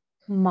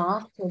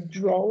math or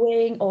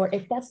drawing, or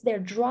if that's their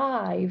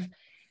drive,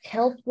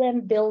 help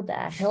them build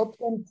that, help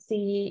them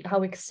see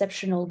how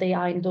exceptional they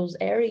are in those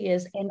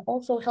areas, and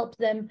also help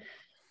them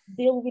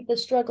deal with the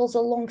struggles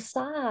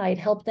alongside,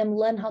 help them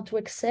learn how to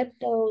accept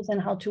those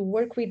and how to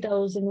work with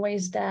those in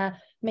ways that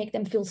make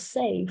them feel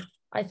safe.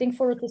 I think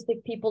for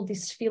autistic people,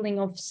 this feeling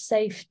of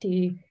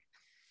safety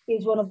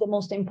is one of the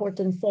most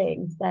important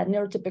things that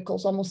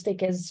neurotypicals almost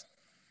take as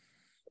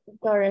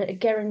a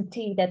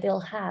guarantee that they'll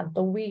have,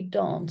 but we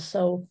don't.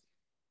 So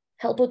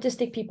help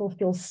autistic people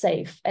feel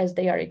safe as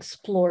they are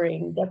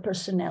exploring their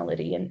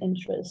personality and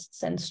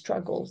interests and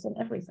struggles and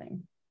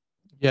everything.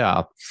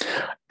 Yeah.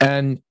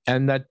 And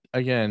that,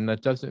 again,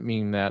 that doesn't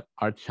mean that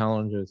our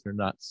challenges are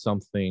not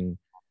something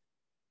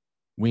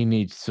we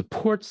need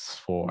supports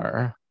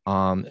for.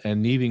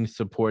 And needing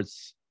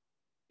supports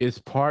is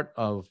part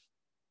of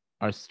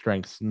our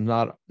strengths,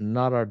 not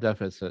our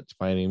deficits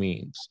by any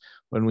means.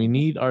 When we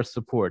need our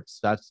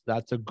supports,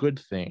 that's a good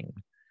thing.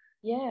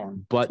 Yeah.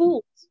 But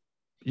tools.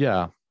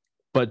 Yeah.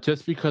 But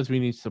just because we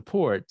need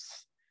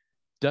supports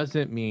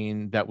doesn't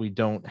mean that we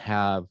don't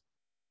have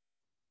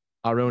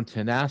our own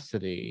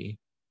tenacity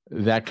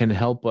that can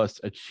help us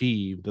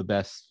achieve the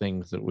best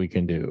things that we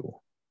can do.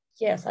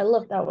 Yes, I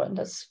love that one.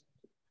 That's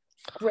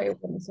a great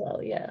one as well.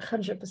 Yeah,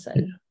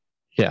 100%.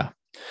 Yeah.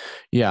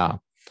 Yeah.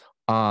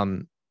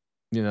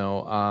 You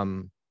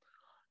know,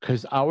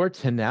 because our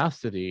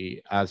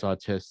tenacity as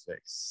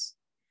autistics,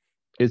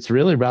 it's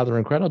really rather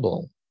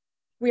incredible.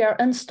 We are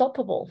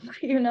unstoppable,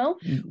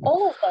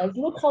 all of us.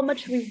 Look how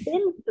much we've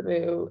been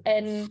through,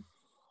 and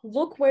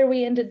look where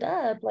we ended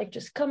up, like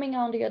just coming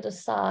on the other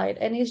side.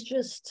 And it's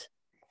just,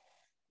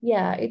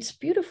 yeah, it's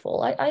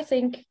beautiful. I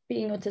think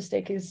being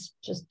autistic is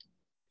just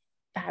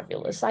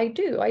fabulous. I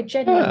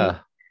genuinely.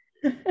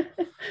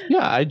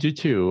 Yeah, I do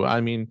too. I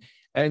mean,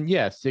 and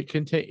yes, it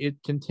can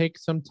take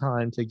some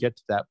time to get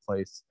to that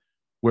place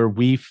where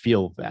we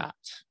feel that.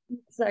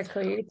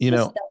 Exactly. It's you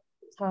just know,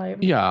 that time.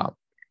 Yeah,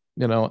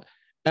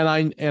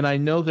 and I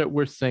know that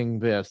we're saying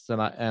this,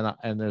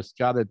 and there's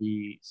got to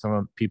be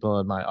some people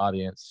in my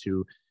audience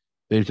who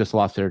they've just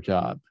lost their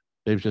job,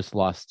 they've just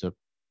lost a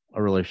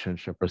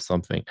relationship or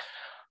something.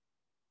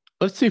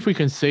 Let's see if we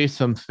can say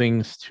some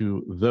things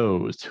to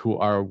those who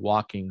are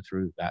walking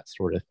through that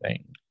sort of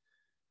thing,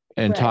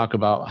 and talk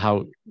about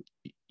how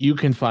you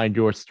can find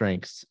your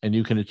strengths and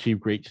you can achieve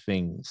great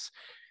things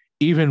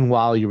even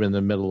while you're in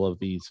the middle of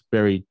these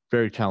very,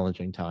 very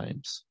challenging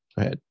times.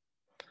 Go ahead.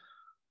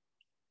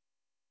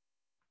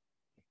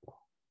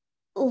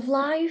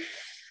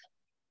 Life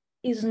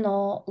is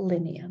not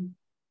linear,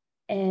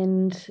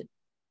 and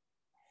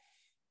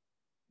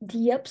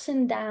the ups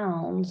and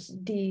downs,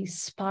 the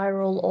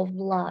spiral of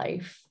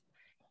life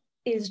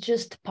is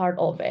just part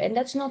of it. And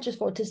that's not just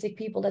for autistic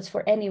people, that's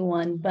for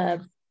anyone.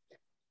 But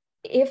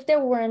if there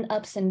weren't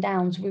ups and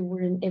downs, we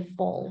wouldn't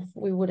evolve,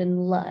 we wouldn't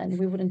learn,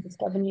 we wouldn't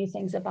discover new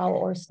things about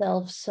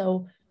ourselves.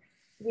 So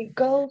we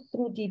go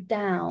through the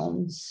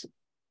downs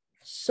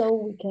so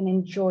we can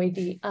enjoy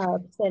the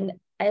ups. And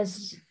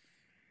as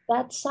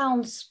that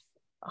sounds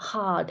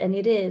hard, and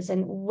it is,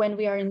 and when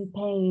we are in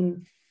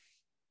pain,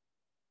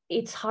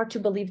 it's hard to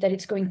believe that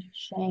it's going to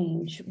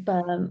change,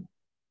 but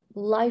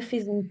life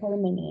is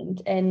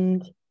impermanent,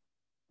 and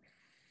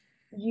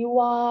you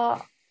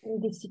are in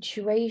this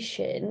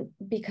situation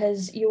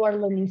because you are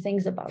learning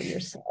things about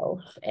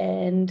yourself.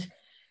 And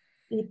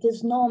it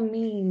does not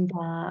mean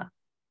that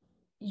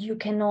you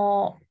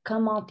cannot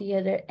come out the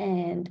other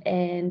end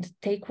and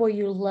take what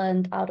you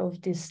learned out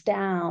of this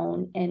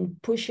down and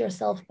push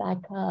yourself back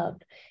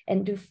up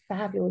and do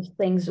fabulous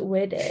things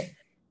with it.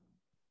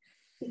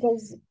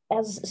 Because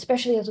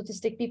especially as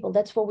autistic people,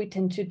 that's what we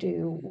tend to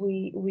do.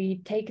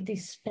 We take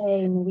this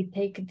pain, we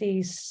take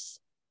these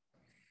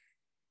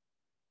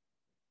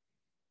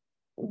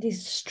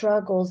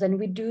struggles, and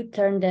we do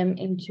turn them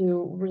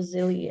into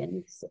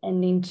resilience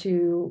and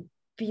into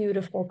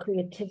beautiful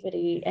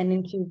creativity and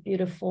into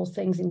beautiful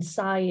things in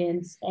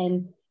science.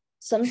 And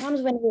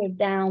sometimes when we're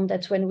down,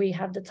 that's when we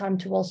have the time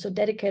to also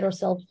dedicate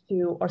ourselves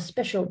to our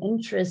special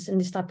interests in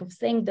this type of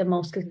thing the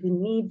most, because we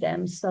need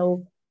them.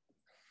 So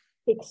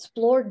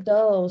explore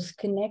those,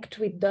 connect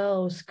with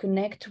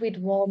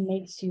what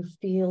makes you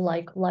feel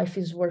like life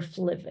is worth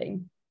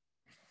living.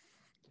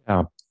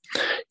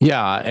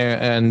 Yeah,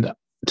 and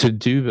to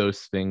do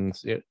those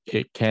things,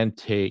 it can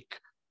take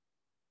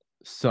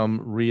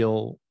some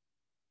real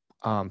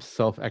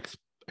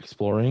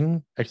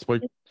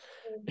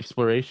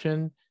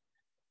exploration,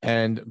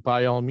 and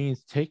by all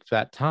means take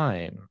that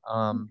time,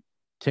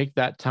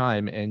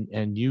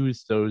 and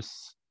use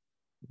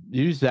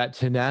that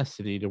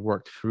tenacity to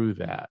work through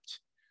that.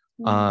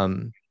 I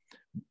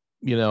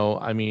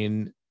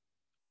mean,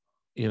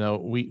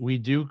 we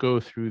do go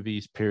through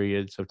these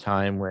periods of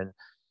time when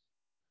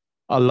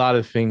a lot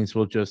of things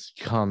will just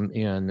come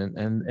in,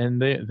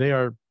 and they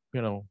are,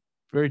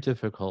 very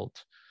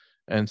difficult.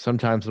 And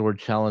sometimes the word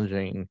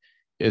challenging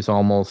is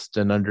almost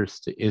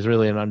is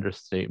really an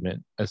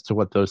understatement as to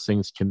what those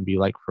things can be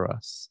like for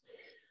us.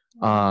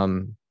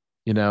 And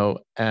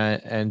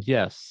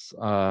yes,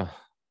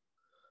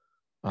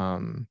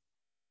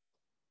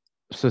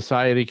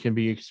 society can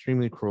be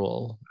extremely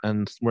cruel,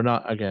 and we're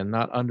not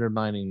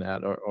undermining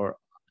that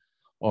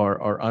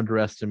or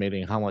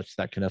underestimating how much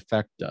that can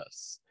affect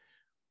us.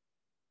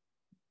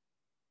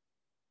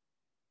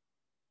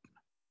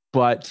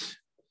 But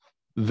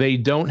they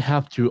don't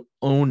have to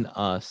own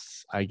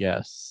us, I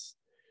guess,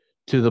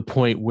 to the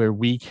point where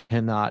we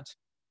cannot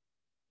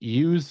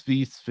use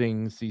these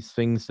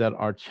things that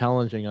are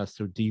challenging us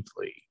so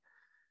deeply,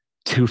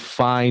 to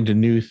find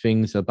new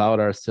things about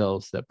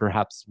ourselves that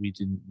perhaps we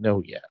didn't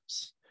know yet.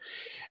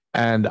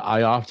 And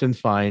I often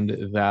find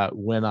that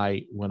when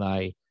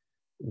I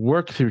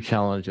work through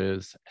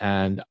challenges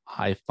and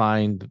I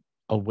find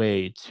a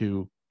way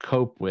to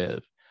cope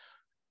with,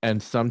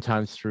 and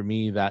sometimes for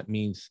me that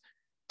means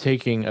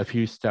taking a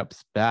few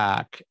steps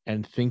back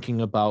and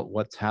thinking about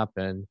what's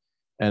happened,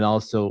 and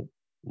also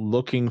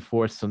looking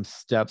for some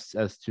steps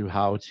as to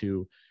how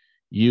to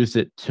use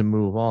it to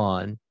move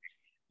on.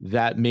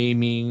 That may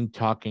mean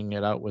talking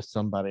it out with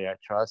somebody I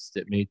trust.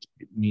 It may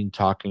mean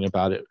talking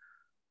about it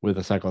with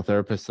a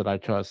psychotherapist that I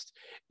trust.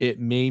 It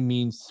may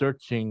mean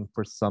searching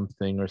for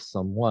something or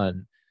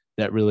someone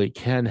that really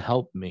can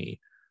help me.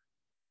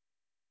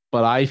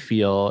 But I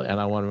feel, and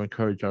I want to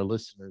encourage our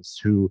listeners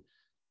who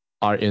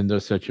are in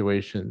those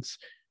situations,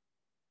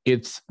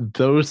 it's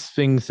those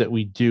things that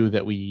we do,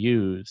 that we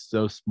use,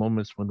 those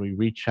moments when we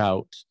reach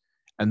out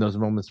and those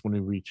moments when we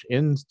reach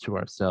into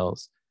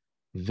ourselves,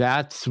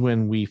 that's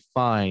when we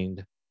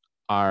find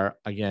our,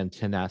 again,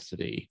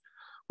 tenacity,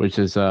 which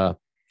is a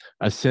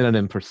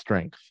synonym for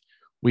strength.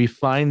 We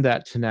find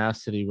that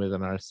tenacity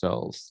within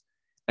ourselves,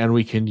 and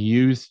we can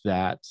use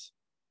that.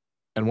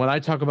 And when I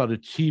talk about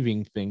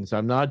achieving things,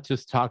 I'm not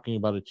just talking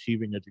about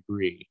achieving a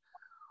degree.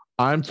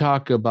 I'm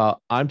talking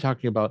about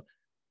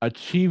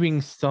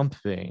achieving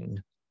something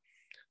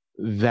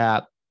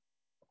that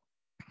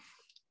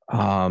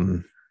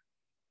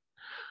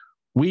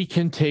we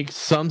can take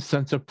some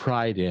sense of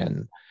pride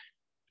in.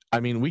 I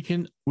mean, we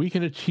can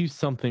achieve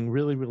something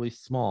really, really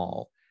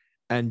small,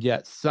 and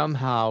yet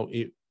somehow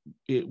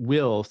it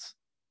will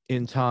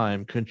in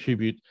time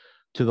contribute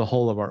to the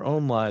whole of our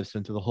own lives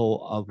and to the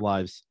whole of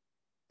lives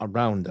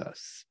around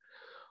us.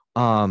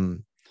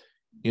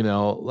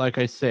 Like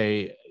I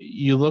say,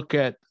 you look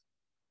at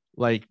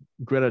like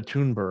Greta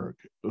Thunberg,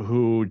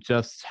 who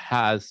just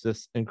has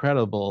this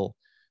incredible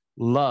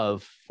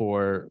love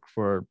for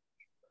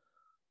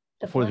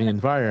the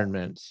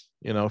environment,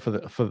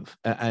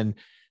 and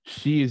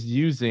she is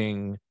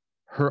using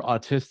her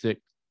autistic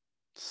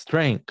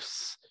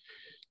strengths,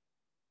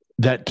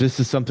 that this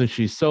is something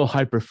she's so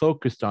hyper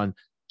focused on,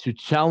 to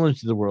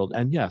challenge the world.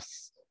 And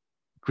yes,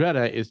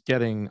 Greta is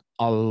getting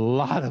a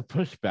lot of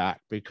pushback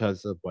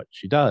because of what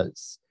she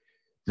does.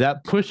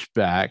 That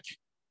pushback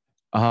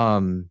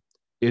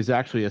is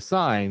actually a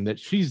sign that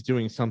she's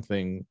doing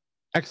something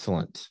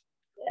excellent,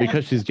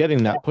 because she's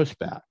getting that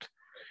pushback.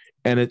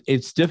 And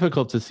it's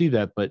difficult to see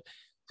that, but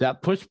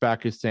that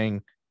pushback is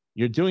saying,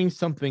 you're doing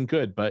something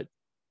good, but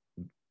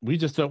we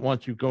just don't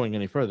want you going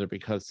any further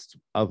because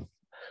of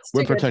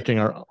we're protecting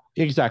our...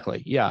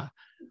 Exactly. Yeah.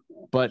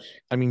 But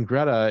I mean,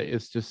 Greta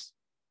is just,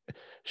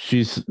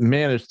 she's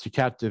managed to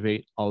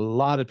captivate a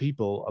lot of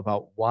people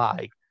about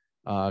why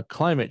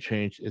climate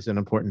change is an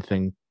important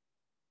thing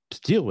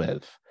to deal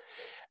with.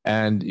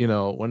 And,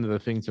 one of the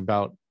things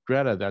about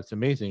Greta that's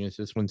amazing is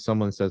just when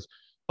someone says,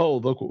 oh,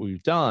 look what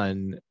we've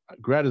done,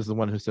 Greta's the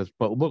one who says,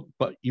 but look,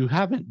 but you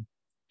haven't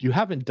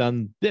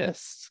done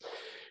this.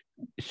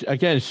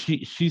 Again,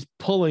 she's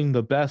pulling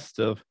the best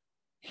of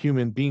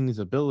human beings'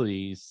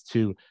 abilities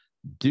to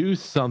do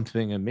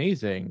something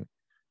amazing.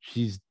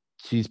 She's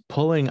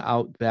pulling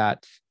out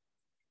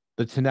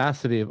the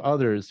tenacity of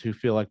others who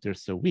feel like they're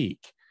so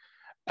weak.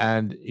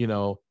 And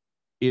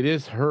it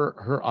is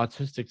her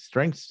autistic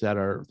strengths that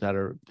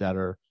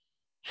are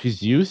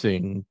she's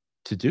using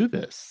to do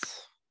this.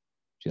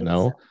 That's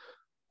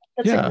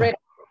a great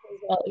as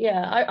well.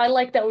 Yeah, I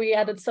like that we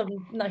added some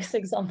nice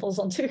examples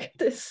onto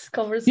this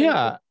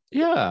conversation.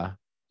 Yeah.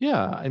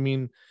 I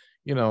mean,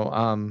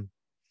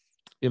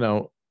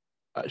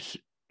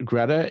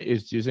 Greta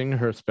is using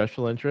her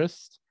special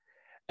interest,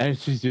 and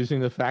she's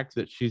using the fact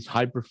that she's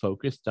hyper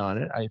focused on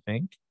it, I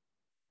think,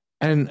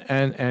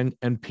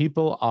 and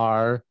people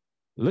are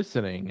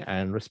listening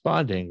and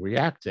responding,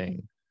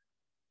 reacting.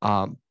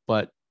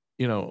 But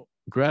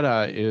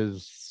Greta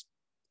is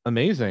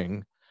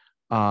amazing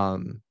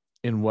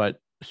in what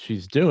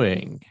she's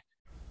doing.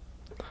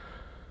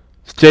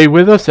 Stay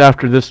with us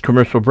after this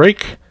commercial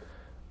break,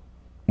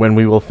 when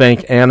we will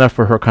thank Anna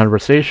for her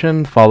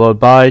conversation, followed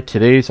by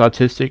today's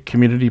Autistic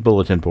Community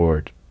Bulletin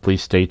Board.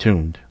 Please stay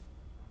tuned.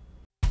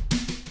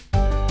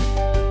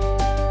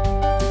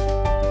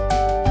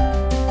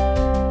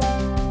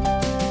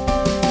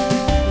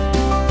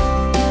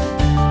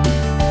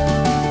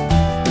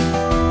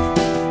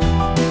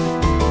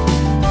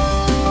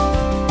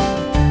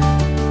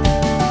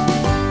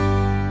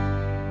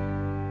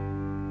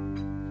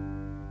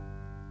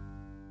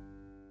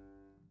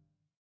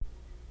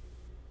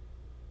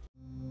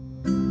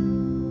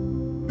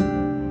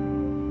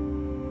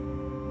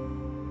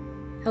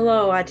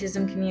 Hello,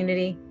 autism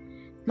community.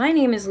 My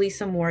name is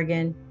Lisa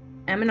Morgan.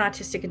 I'm an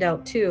autistic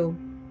adult too,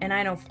 and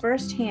I know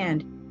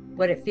firsthand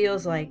what it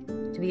feels like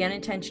to be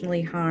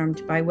unintentionally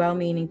harmed by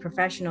well-meaning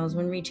professionals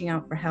when reaching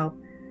out for help.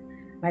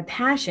 My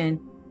passion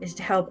is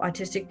to help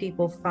autistic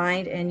people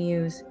find and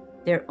use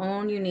their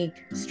own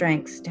unique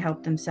strengths to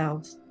help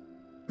themselves.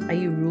 Are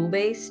you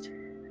rule-based,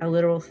 a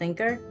literal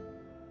thinker,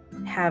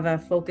 have a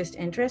focused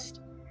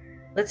interest?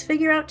 Let's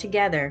figure out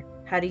together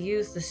how to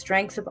use the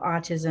strengths of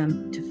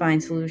autism to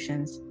find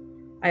solutions.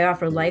 I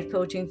offer life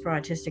coaching for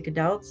autistic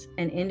adults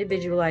and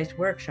individualized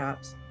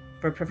workshops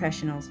for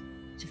professionals.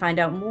 To find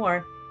out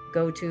more,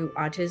 go to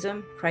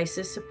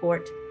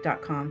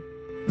autismcrisissupport.com.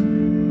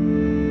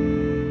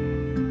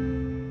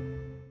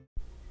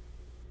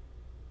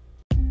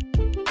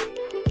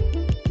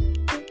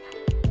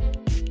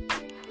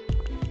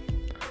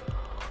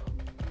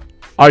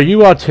 Are you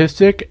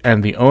autistic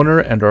and the owner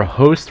and or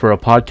host for a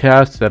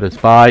podcast that is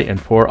by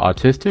and for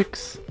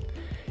autistics?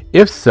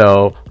 If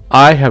so,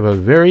 I have a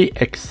very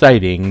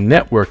exciting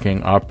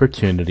networking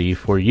opportunity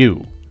for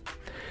you.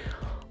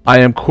 I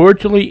am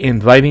cordially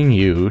inviting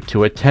you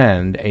to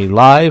attend a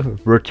live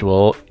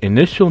virtual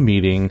initial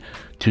meeting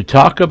to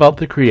talk about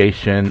the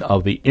creation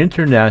of the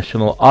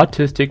International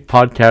Autistic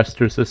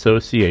Podcasters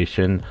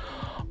Association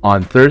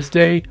on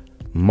Thursday,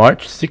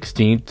 March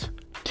 16th,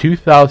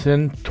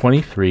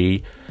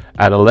 2023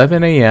 at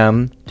 11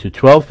 a.m. to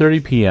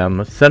 12:30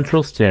 p.m.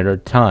 Central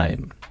Standard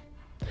Time.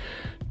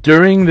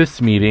 During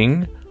this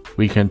meeting,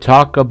 we can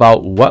talk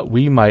about what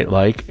we might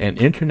like an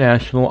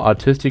International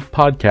Autistic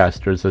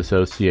Podcasters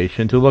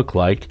Association to look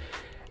like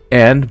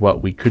and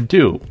what we could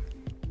do.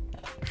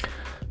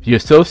 The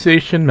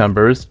association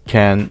members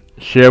can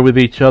share with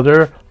each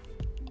other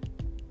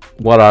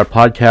what our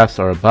podcasts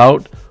are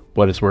about,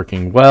 what is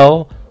working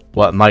well,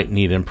 what might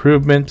need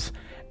improvements,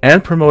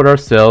 and promote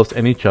ourselves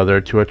and each other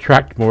to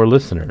attract more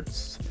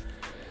listeners.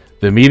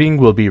 The meeting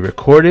will be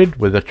recorded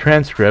with a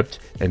transcript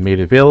and made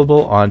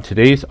available on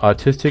Today's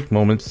Autistic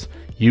Moments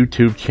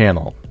YouTube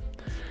channel.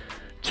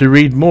 To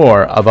read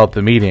more about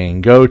the meeting,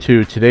 go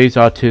to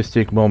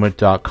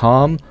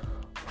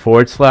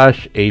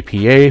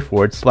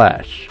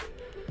todaysautisticmoment.com/APA/.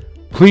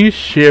 Please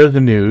share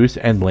the news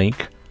and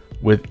link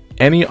with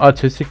any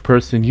autistic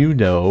person you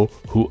know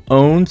who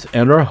owns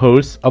and or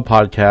hosts a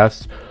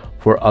podcast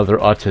for other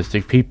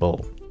autistic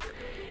people.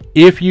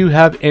 If you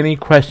have any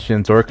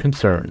questions or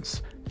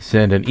concerns,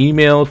 send an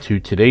email to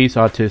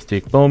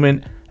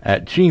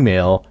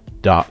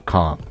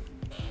todaysautisticmoment@gmail.com.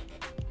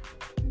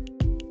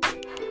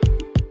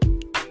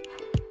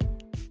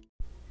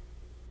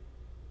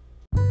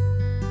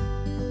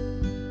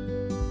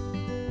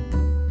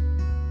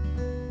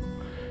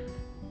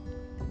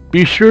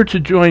 Be sure to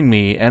join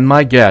me and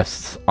my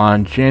guests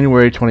on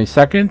January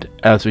 22nd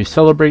as we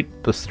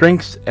celebrate the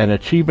strengths and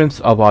achievements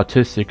of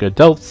autistic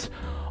adults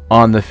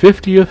on the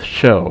 50th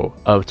show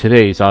of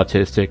Today's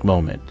Autistic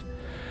Moment.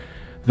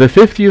 The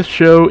 50th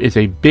show is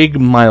a big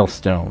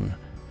milestone.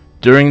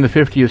 During the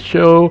 50th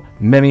show,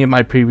 many of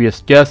my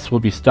previous guests will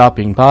be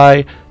stopping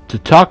by to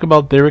talk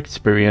about their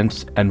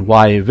experience and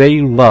why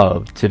they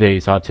love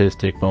Today's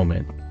Autistic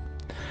Moment.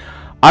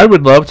 I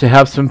would love to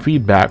have some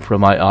feedback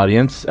from my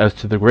audience as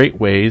to the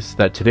great ways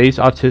that Today's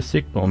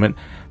Autistic Moment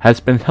has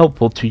been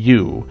helpful to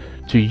you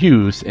to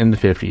use in the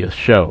 50th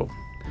show.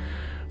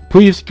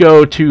 Please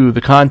go to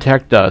the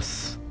Contact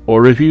Us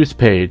or Reviews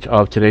page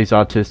of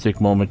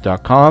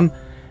todaysautisticmoment.com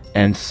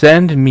and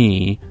send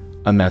me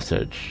a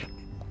message.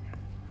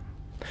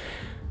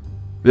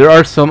 There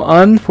are some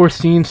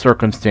unforeseen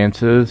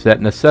circumstances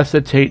that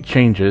necessitate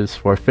changes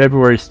for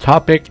February's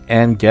topic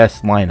and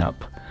guest lineup.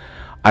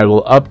 I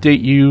will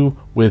update you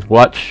with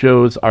what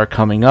shows are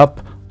coming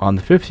up on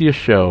the 50th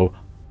show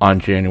on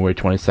January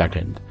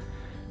 22nd.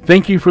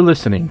 Thank you for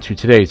listening to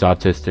Today's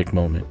Autistic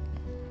Moment.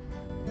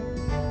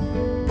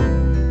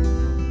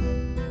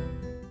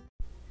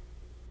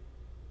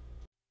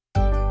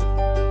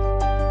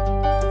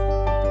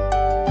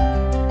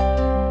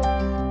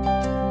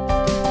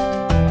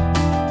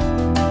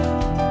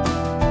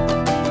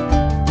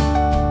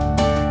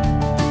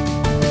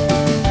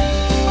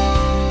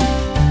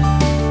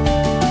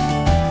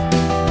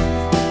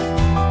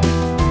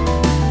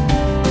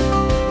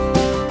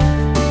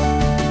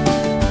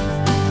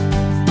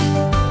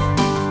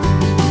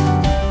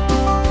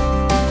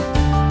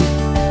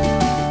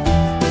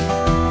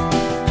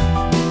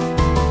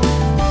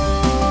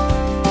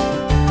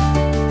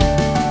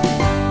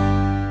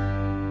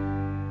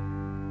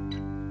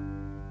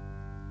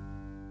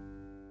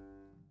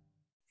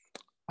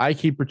 I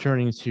keep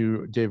returning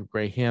to David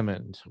Gray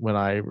Hammond when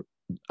I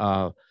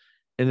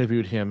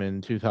interviewed him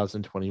in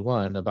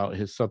 2021 about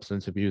his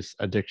substance abuse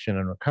addiction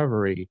and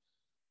recovery,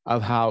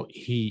 of how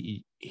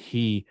he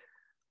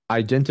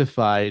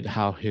identified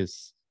how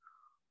his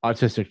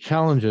autistic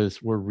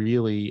challenges were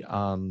really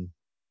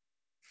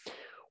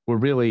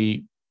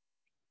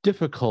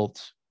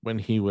difficult when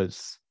he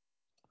was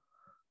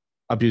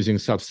abusing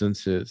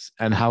substances,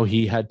 and how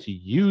he had to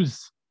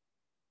use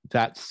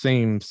those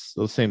same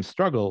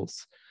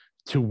struggles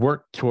to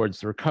work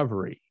towards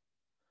recovery,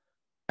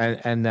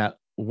 and that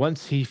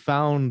once he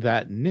found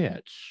that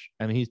niche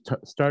and he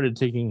started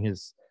taking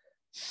his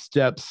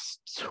steps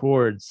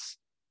towards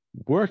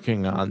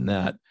working on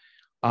that,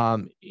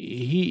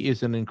 he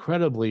is an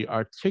incredibly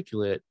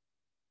articulate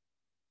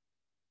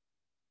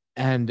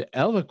and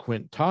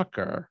eloquent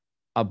talker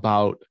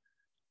about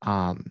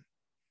the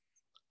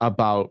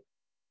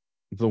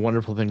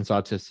wonderful things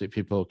autistic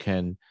people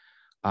can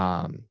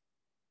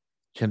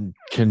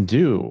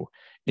do,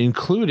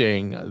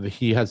 including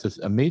he has this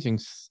amazing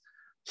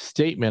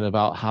statement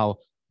about how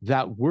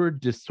that word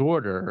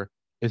disorder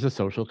is a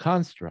social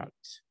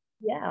construct.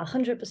 Yeah,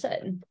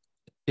 100%.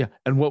 Yeah,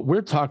 and what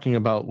we're talking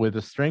about with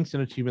the strengths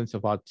and achievements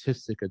of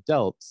autistic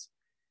adults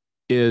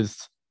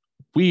is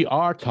we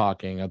are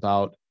talking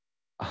about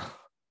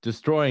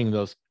destroying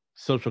those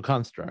social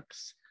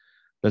constructs.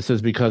 That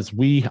says because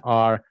we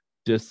are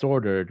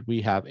disordered,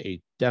 we have a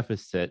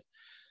deficit.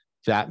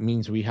 That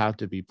means we have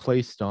to be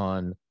placed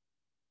on,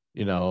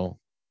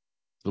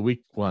 the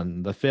weak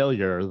one, the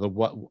failure, the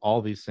what,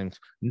 all these things.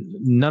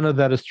 None of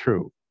that is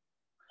true.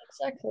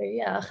 Exactly.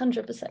 Yeah,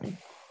 100%.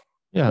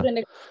 Yeah.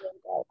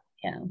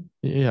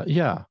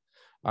 Yeah.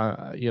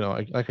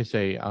 Like I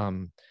say,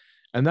 and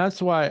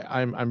that's why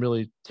I'm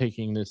really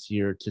taking this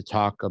year to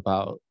talk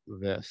about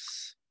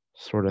this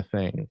sort of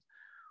thing.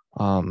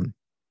 You're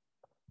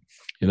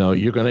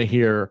going to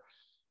hear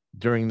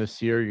during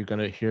this year, you're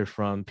going to hear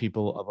from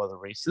people of other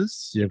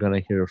races. You're going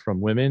to hear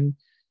from women.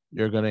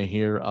 You're going to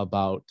hear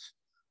about,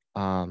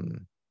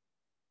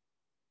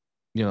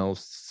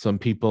 some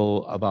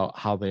people about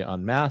how they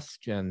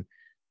unmask, and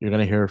you're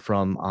going to hear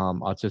from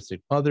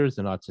autistic mothers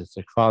and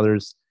autistic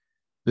fathers.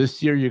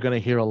 This year, you're going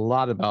to hear a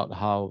lot about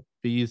how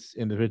these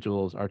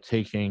individuals are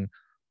taking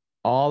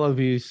all of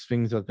these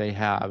things that they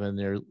have,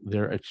 and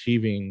they're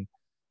achieving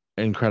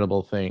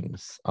incredible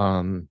things.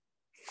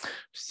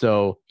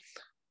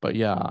 But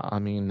yeah, I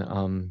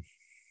mean,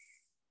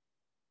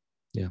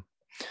 yeah.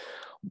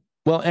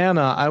 Well,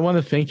 Anna, I want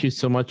to thank you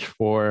so much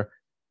for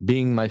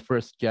being my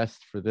first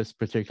guest for this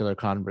particular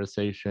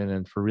conversation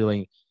and for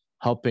really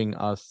helping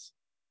us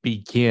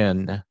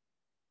begin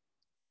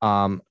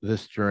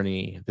this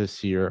journey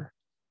this year.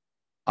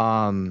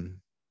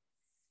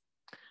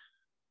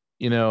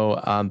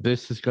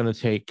 This is going to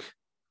take,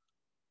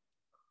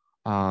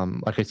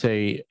 like I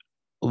say,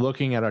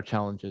 looking at our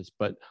challenges,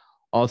 but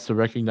also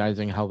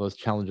recognizing how those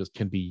challenges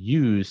can be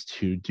used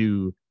to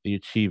do the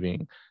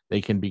achieving. They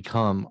can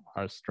become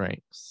our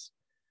strengths.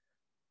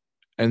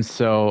 And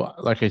so,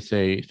 like I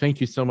say,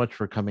 thank you so much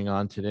for coming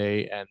on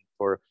today and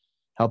for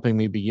helping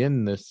me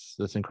begin this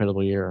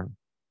incredible year. Of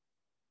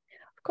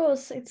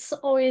course, it's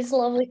always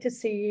lovely to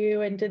see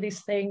you and do these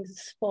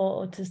things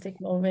for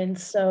Autistic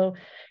Moments. So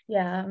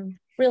yeah, I'm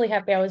really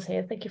happy I was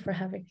here. Thank you for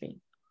having me.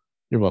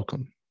 You're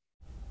welcome.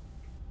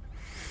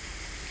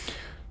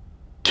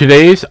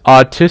 Today's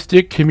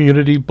Autistic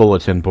Community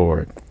Bulletin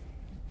Board.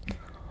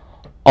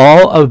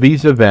 All of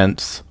these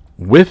events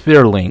with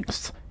their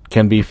links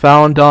can be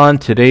found on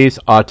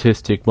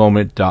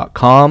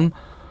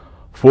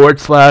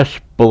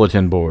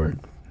todaysautisticmoment.com/bulletin board.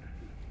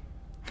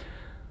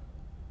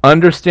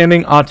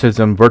 Understanding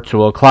Autism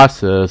virtual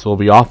classes will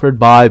be offered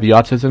by the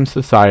Autism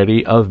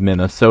Society of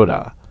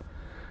Minnesota.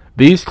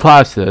 These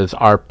classes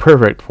are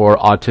perfect for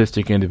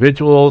autistic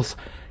individuals,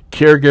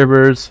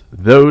 caregivers,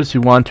 those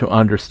who want to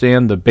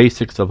understand the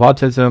basics of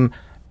autism,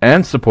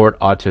 and support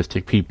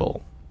autistic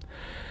people.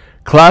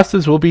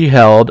 Classes will be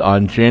held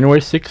on January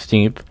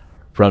 16th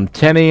from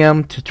 10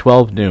 a.m. to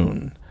 12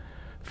 noon,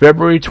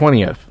 February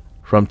 20th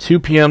from 2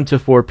 p.m. to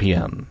 4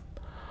 p.m.,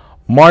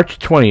 March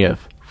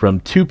 20th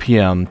from 2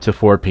 p.m. to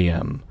 4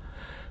 p.m.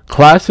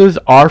 Classes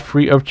are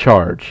free of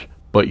charge,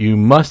 but you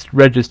must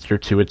register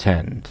to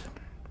attend.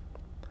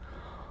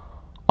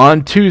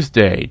 On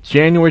Tuesday,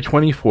 January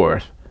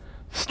 24th,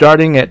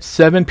 starting at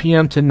 7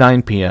 p.m. to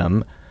 9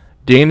 p.m.,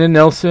 Dana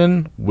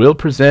Nelson will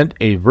present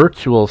a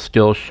virtual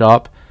skills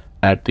shop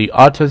at the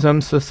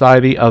Autism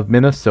Society of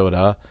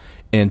Minnesota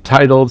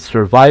entitled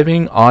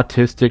Surviving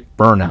Autistic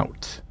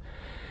Burnout.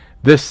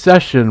 This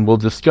session will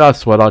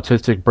discuss what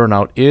autistic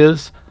burnout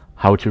is,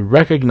 how to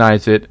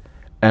recognize it,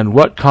 and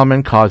what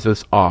common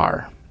causes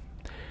are.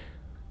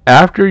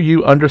 After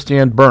you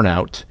understand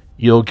burnout,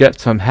 you'll get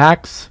some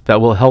hacks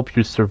that will help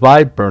you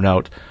survive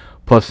burnout,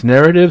 plus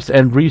narratives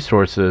and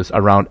resources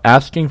around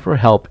asking for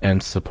help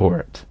and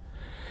support.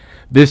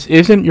 This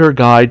isn't your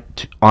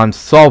guide on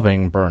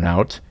solving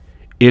burnout.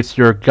 It's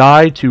your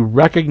guide to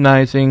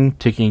recognizing,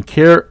 taking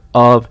care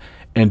of,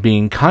 and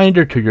being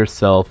kinder to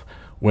yourself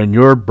when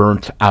you're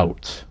burnt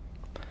out.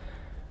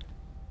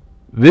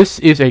 This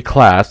is a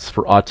class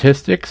for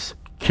autistics,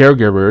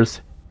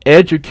 caregivers,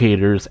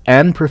 educators,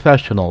 and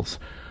professionals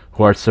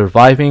who are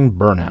surviving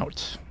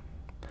burnout.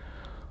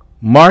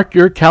 Mark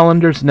your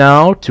calendars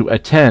now to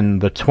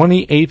attend the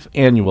 28th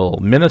Annual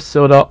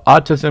Minnesota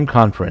Autism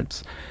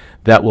Conference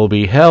that will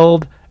be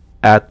held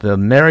at the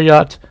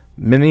Marriott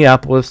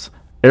Minneapolis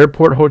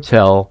Airport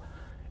Hotel,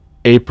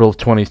 April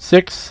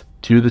 26th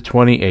to the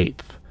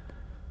 28th.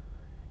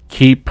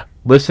 Keep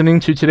listening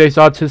to today's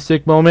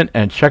Autistic Moment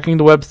and checking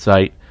the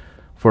website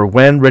for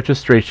when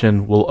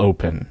registration will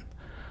open.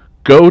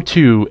 Go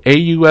to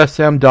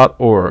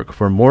AUSM.org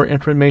for more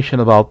information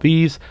about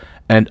these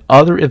and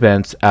other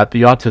events at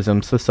the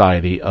Autism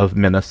Society of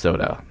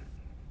Minnesota.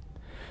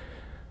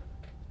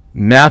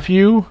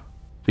 Matthew,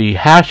 the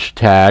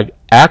hashtag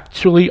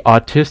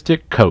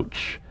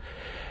 #ActuallyAutisticCoach,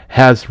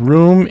 has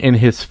room in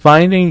his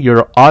Finding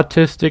Your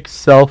Autistic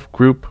Self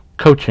group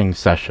coaching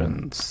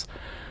sessions.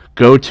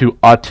 Go to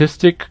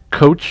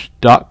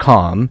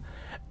autisticcoach.com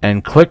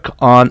and click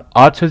on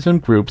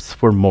Autism Groups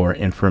for more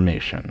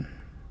information.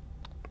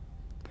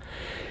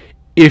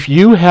 If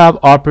you have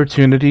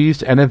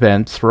opportunities and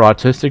events for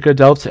autistic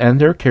adults and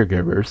their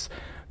caregivers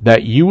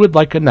that you would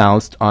like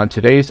announced on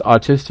today's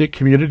Autistic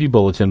Community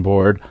Bulletin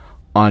Board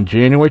on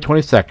January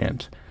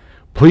 22nd,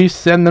 please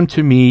send them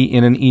to me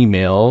in an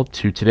email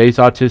to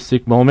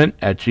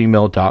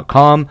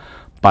todaysautisticmoment@gmail.com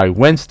by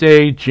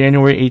Wednesday,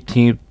 January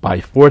 18th by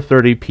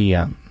 4:30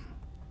 p.m.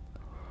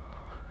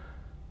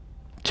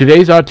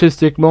 Today's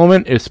Autistic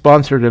Moment is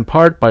sponsored in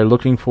part by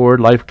Looking Forward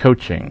Life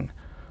Coaching.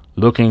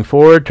 Looking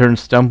Forward turns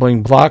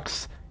stumbling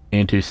blocks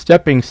into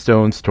stepping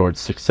stones towards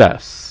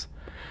success.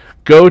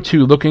 Go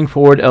to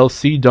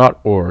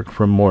lookingforwardlc.org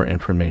for more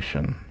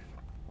information.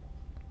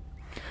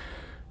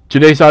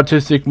 Today's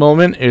Autistic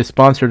Moment is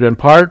sponsored in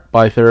part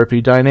by Therapy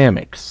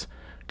Dynamics.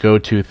 Go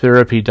to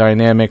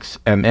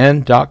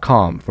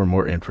therapydynamicsmn.com for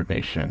more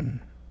information.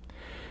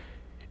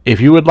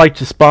 If you would like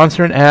to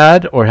sponsor an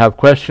ad or have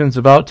questions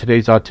about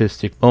today's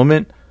Autistic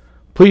Moment,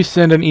 please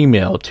send an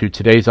email to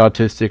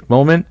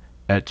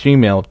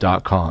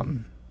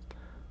todaysautisticmoment@gmail.com.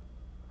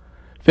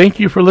 Thank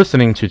you for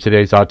listening to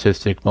today's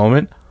Autistic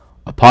Moment,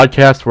 a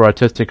podcast for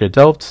autistic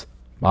adults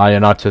by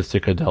an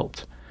autistic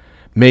adult.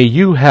 May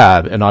you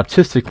have an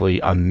autistically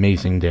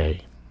amazing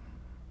day.